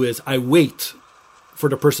what I do is I wait for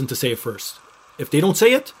the person to say it first. If they don't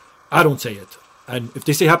say it, I don't say it. And if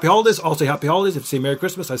they say Happy Holidays, I'll say Happy Holidays. If they say Merry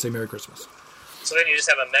Christmas, I say Merry Christmas. So then you just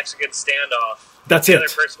have a Mexican standoff. That's it.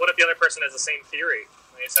 What if the other person has the same theory?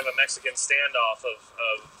 You just have a Mexican standoff of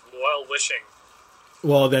well-wishing.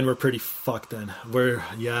 Well, then we're pretty fucked then.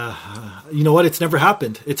 You know what? It's never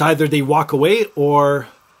happened. It's either they walk away or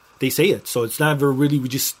they say it. So it's never really, we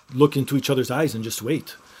just look into each other's eyes and just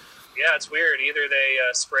wait. Yeah, it's weird. Either they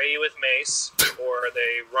spray you with mace or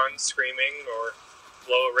they run screaming or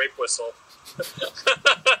blow a rape whistle.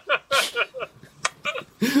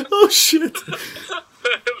 Oh, shit.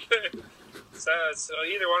 So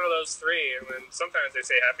either one of those three, and then sometimes they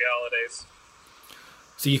say Happy Holidays.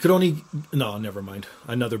 So you could only... No, never mind.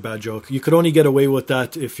 Another bad joke. You could only get away with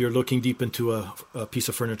that if you're looking deep into a piece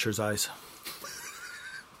of furniture's eyes.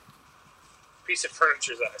 Piece of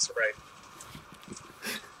furniture's eyes, right.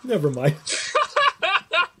 Never mind.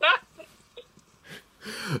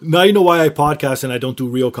 Now you know why I podcast and I don't do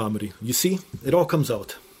real comedy. You see? It all comes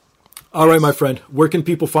out. All right, my friend. Where can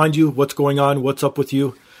people find you? What's going on? What's up with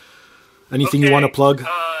you? Anything you want to plug?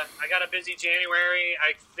 I got a busy January.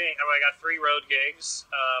 I got 3 road gigs.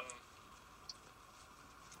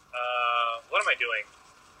 What am I doing?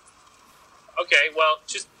 Okay, well,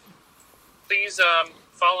 just please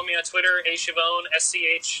follow me on Twitter, Chavone,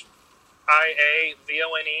 SCHIAVONE.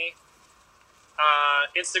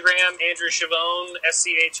 Instagram, Andrew Chavone,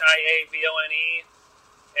 SCHIAVONE.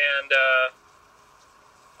 And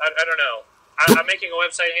I don't know. I'm making a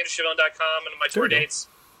website, andrewchavone.com, and my tour dates.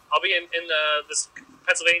 I'll be in this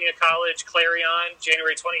Pennsylvania College Clarion,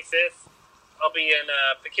 January 25th. I'll be in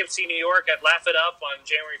Poughkeepsie, New York at Laugh It Up on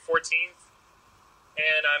January 14th.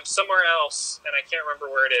 And I'm somewhere else, and I can't remember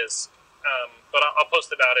where it is. But I'll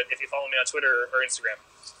post about it if you follow me on Twitter or Instagram.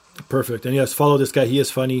 Perfect. And yes, follow this guy. He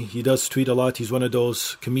is funny. He does tweet a lot. He's one of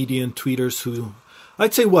those comedian tweeters who,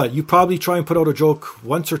 I'd say you probably try and put out a joke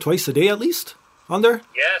once or twice a day at least on there?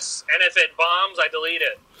 Yes, and if it bombs, I delete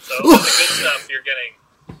it. So it's the good stuff you're getting.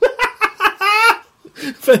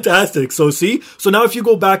 Fantastic. So see? So now if you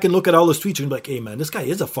go back and look at all his tweets, you're like, hey man, this guy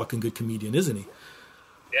is a fucking good comedian, isn't he?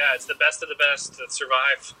 Yeah, it's the best of the best that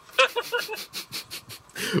survived.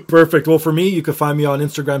 Perfect. Well, for me, you can find me on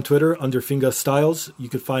Instagram, Twitter, under Finga Styles. You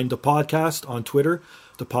could find the podcast on Twitter,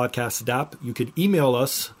 the podcast DAP. You could email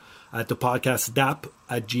us at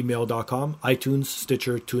thepodcastdap@gmail.com. iTunes,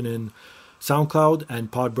 Stitcher, TuneIn, SoundCloud, and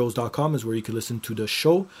podbros.com is where you can listen to the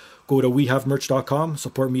show. Go to wehavemerch.com.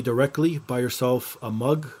 Support me directly. Buy yourself a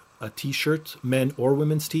mug, a t-shirt, men or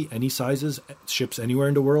women's tee, any sizes. Ships anywhere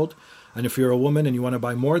in the world. And if you're a woman and you want to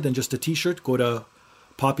buy more than just a t-shirt, go to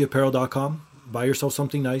poppyapparel.com. Buy yourself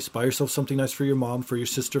something nice. Buy yourself something nice for your mom, for your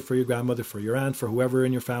sister, for your grandmother, for your aunt, for whoever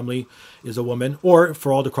in your family is a woman. Or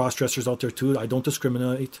for all the cross-dressers out there too. I don't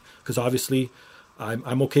discriminate because obviously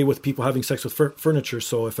I'm okay with people having sex with furniture.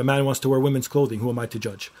 So if a man wants to wear women's clothing, who am I to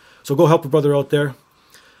judge? So go help a brother out there.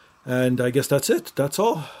 And I guess that's it. That's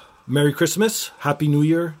all. Merry Christmas. Happy New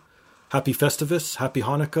Year. Happy Festivus. Happy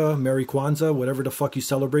Hanukkah. Merry Kwanzaa. Whatever the fuck you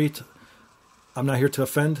celebrate. I'm not here to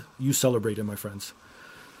offend. You celebrate it, my friends.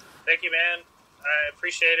 Thank you, man. I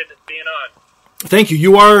appreciated being on. Thank you.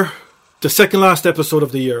 You are the second last episode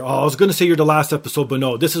of the year. Oh, I was going to say you're the last episode, but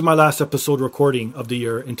no. This is my last episode recording of the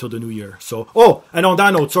year until the new year. So, and on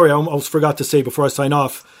that note, sorry, I almost forgot to say before I sign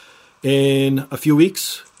off, in a few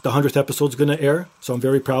weeks, the 100th episode is going to air. So I'm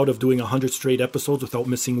very proud of doing 100 straight episodes without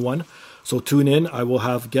missing one. So tune in. I will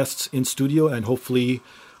have guests in studio and hopefully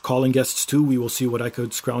calling guests too. We will see what I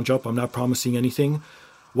could scrounge up. I'm not promising anything.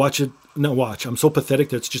 Watch it. No, watch. I'm so pathetic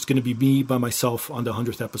that it's just going to be me by myself on the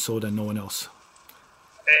 100th episode and no one else.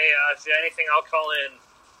 Hey, if there's anything, I'll call in.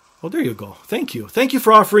 Oh, there you go. Thank you. Thank you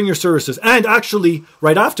for offering your services. And actually,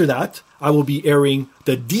 right after that, I will be airing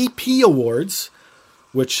the DP Awards,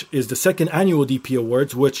 which is the second annual DP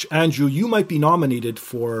Awards, which, Andrew, you might be nominated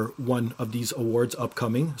for one of these awards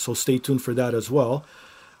upcoming. So stay tuned for that as well.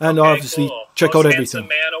 And okay, obviously, cool. check Most out everything. Handsome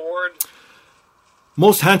Man Award?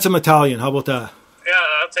 Most Handsome Italian. How about that? Yeah,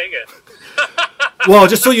 I'll take it. Well,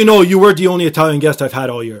 just so you know, you were the only Italian guest I've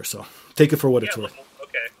had all year, so take it for what it's worth.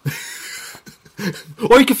 Okay.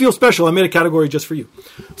 Or you can feel special. I made a category just for you.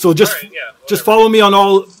 So just All right, just follow me on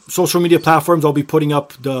all social media platforms. I'll be putting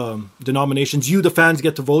up the nominations. You, the fans,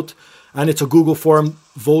 get to vote. And it's a Google form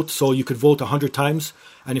vote, so you could vote 100 times.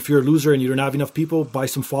 And if you're a loser and you don't have enough people, buy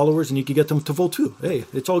some followers and you can get them to vote too. Hey,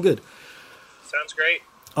 it's all good. Sounds great.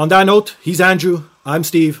 On that note, he's Andrew. I'm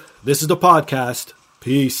Steve. This is the podcast.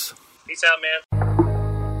 Peace. Peace out, man.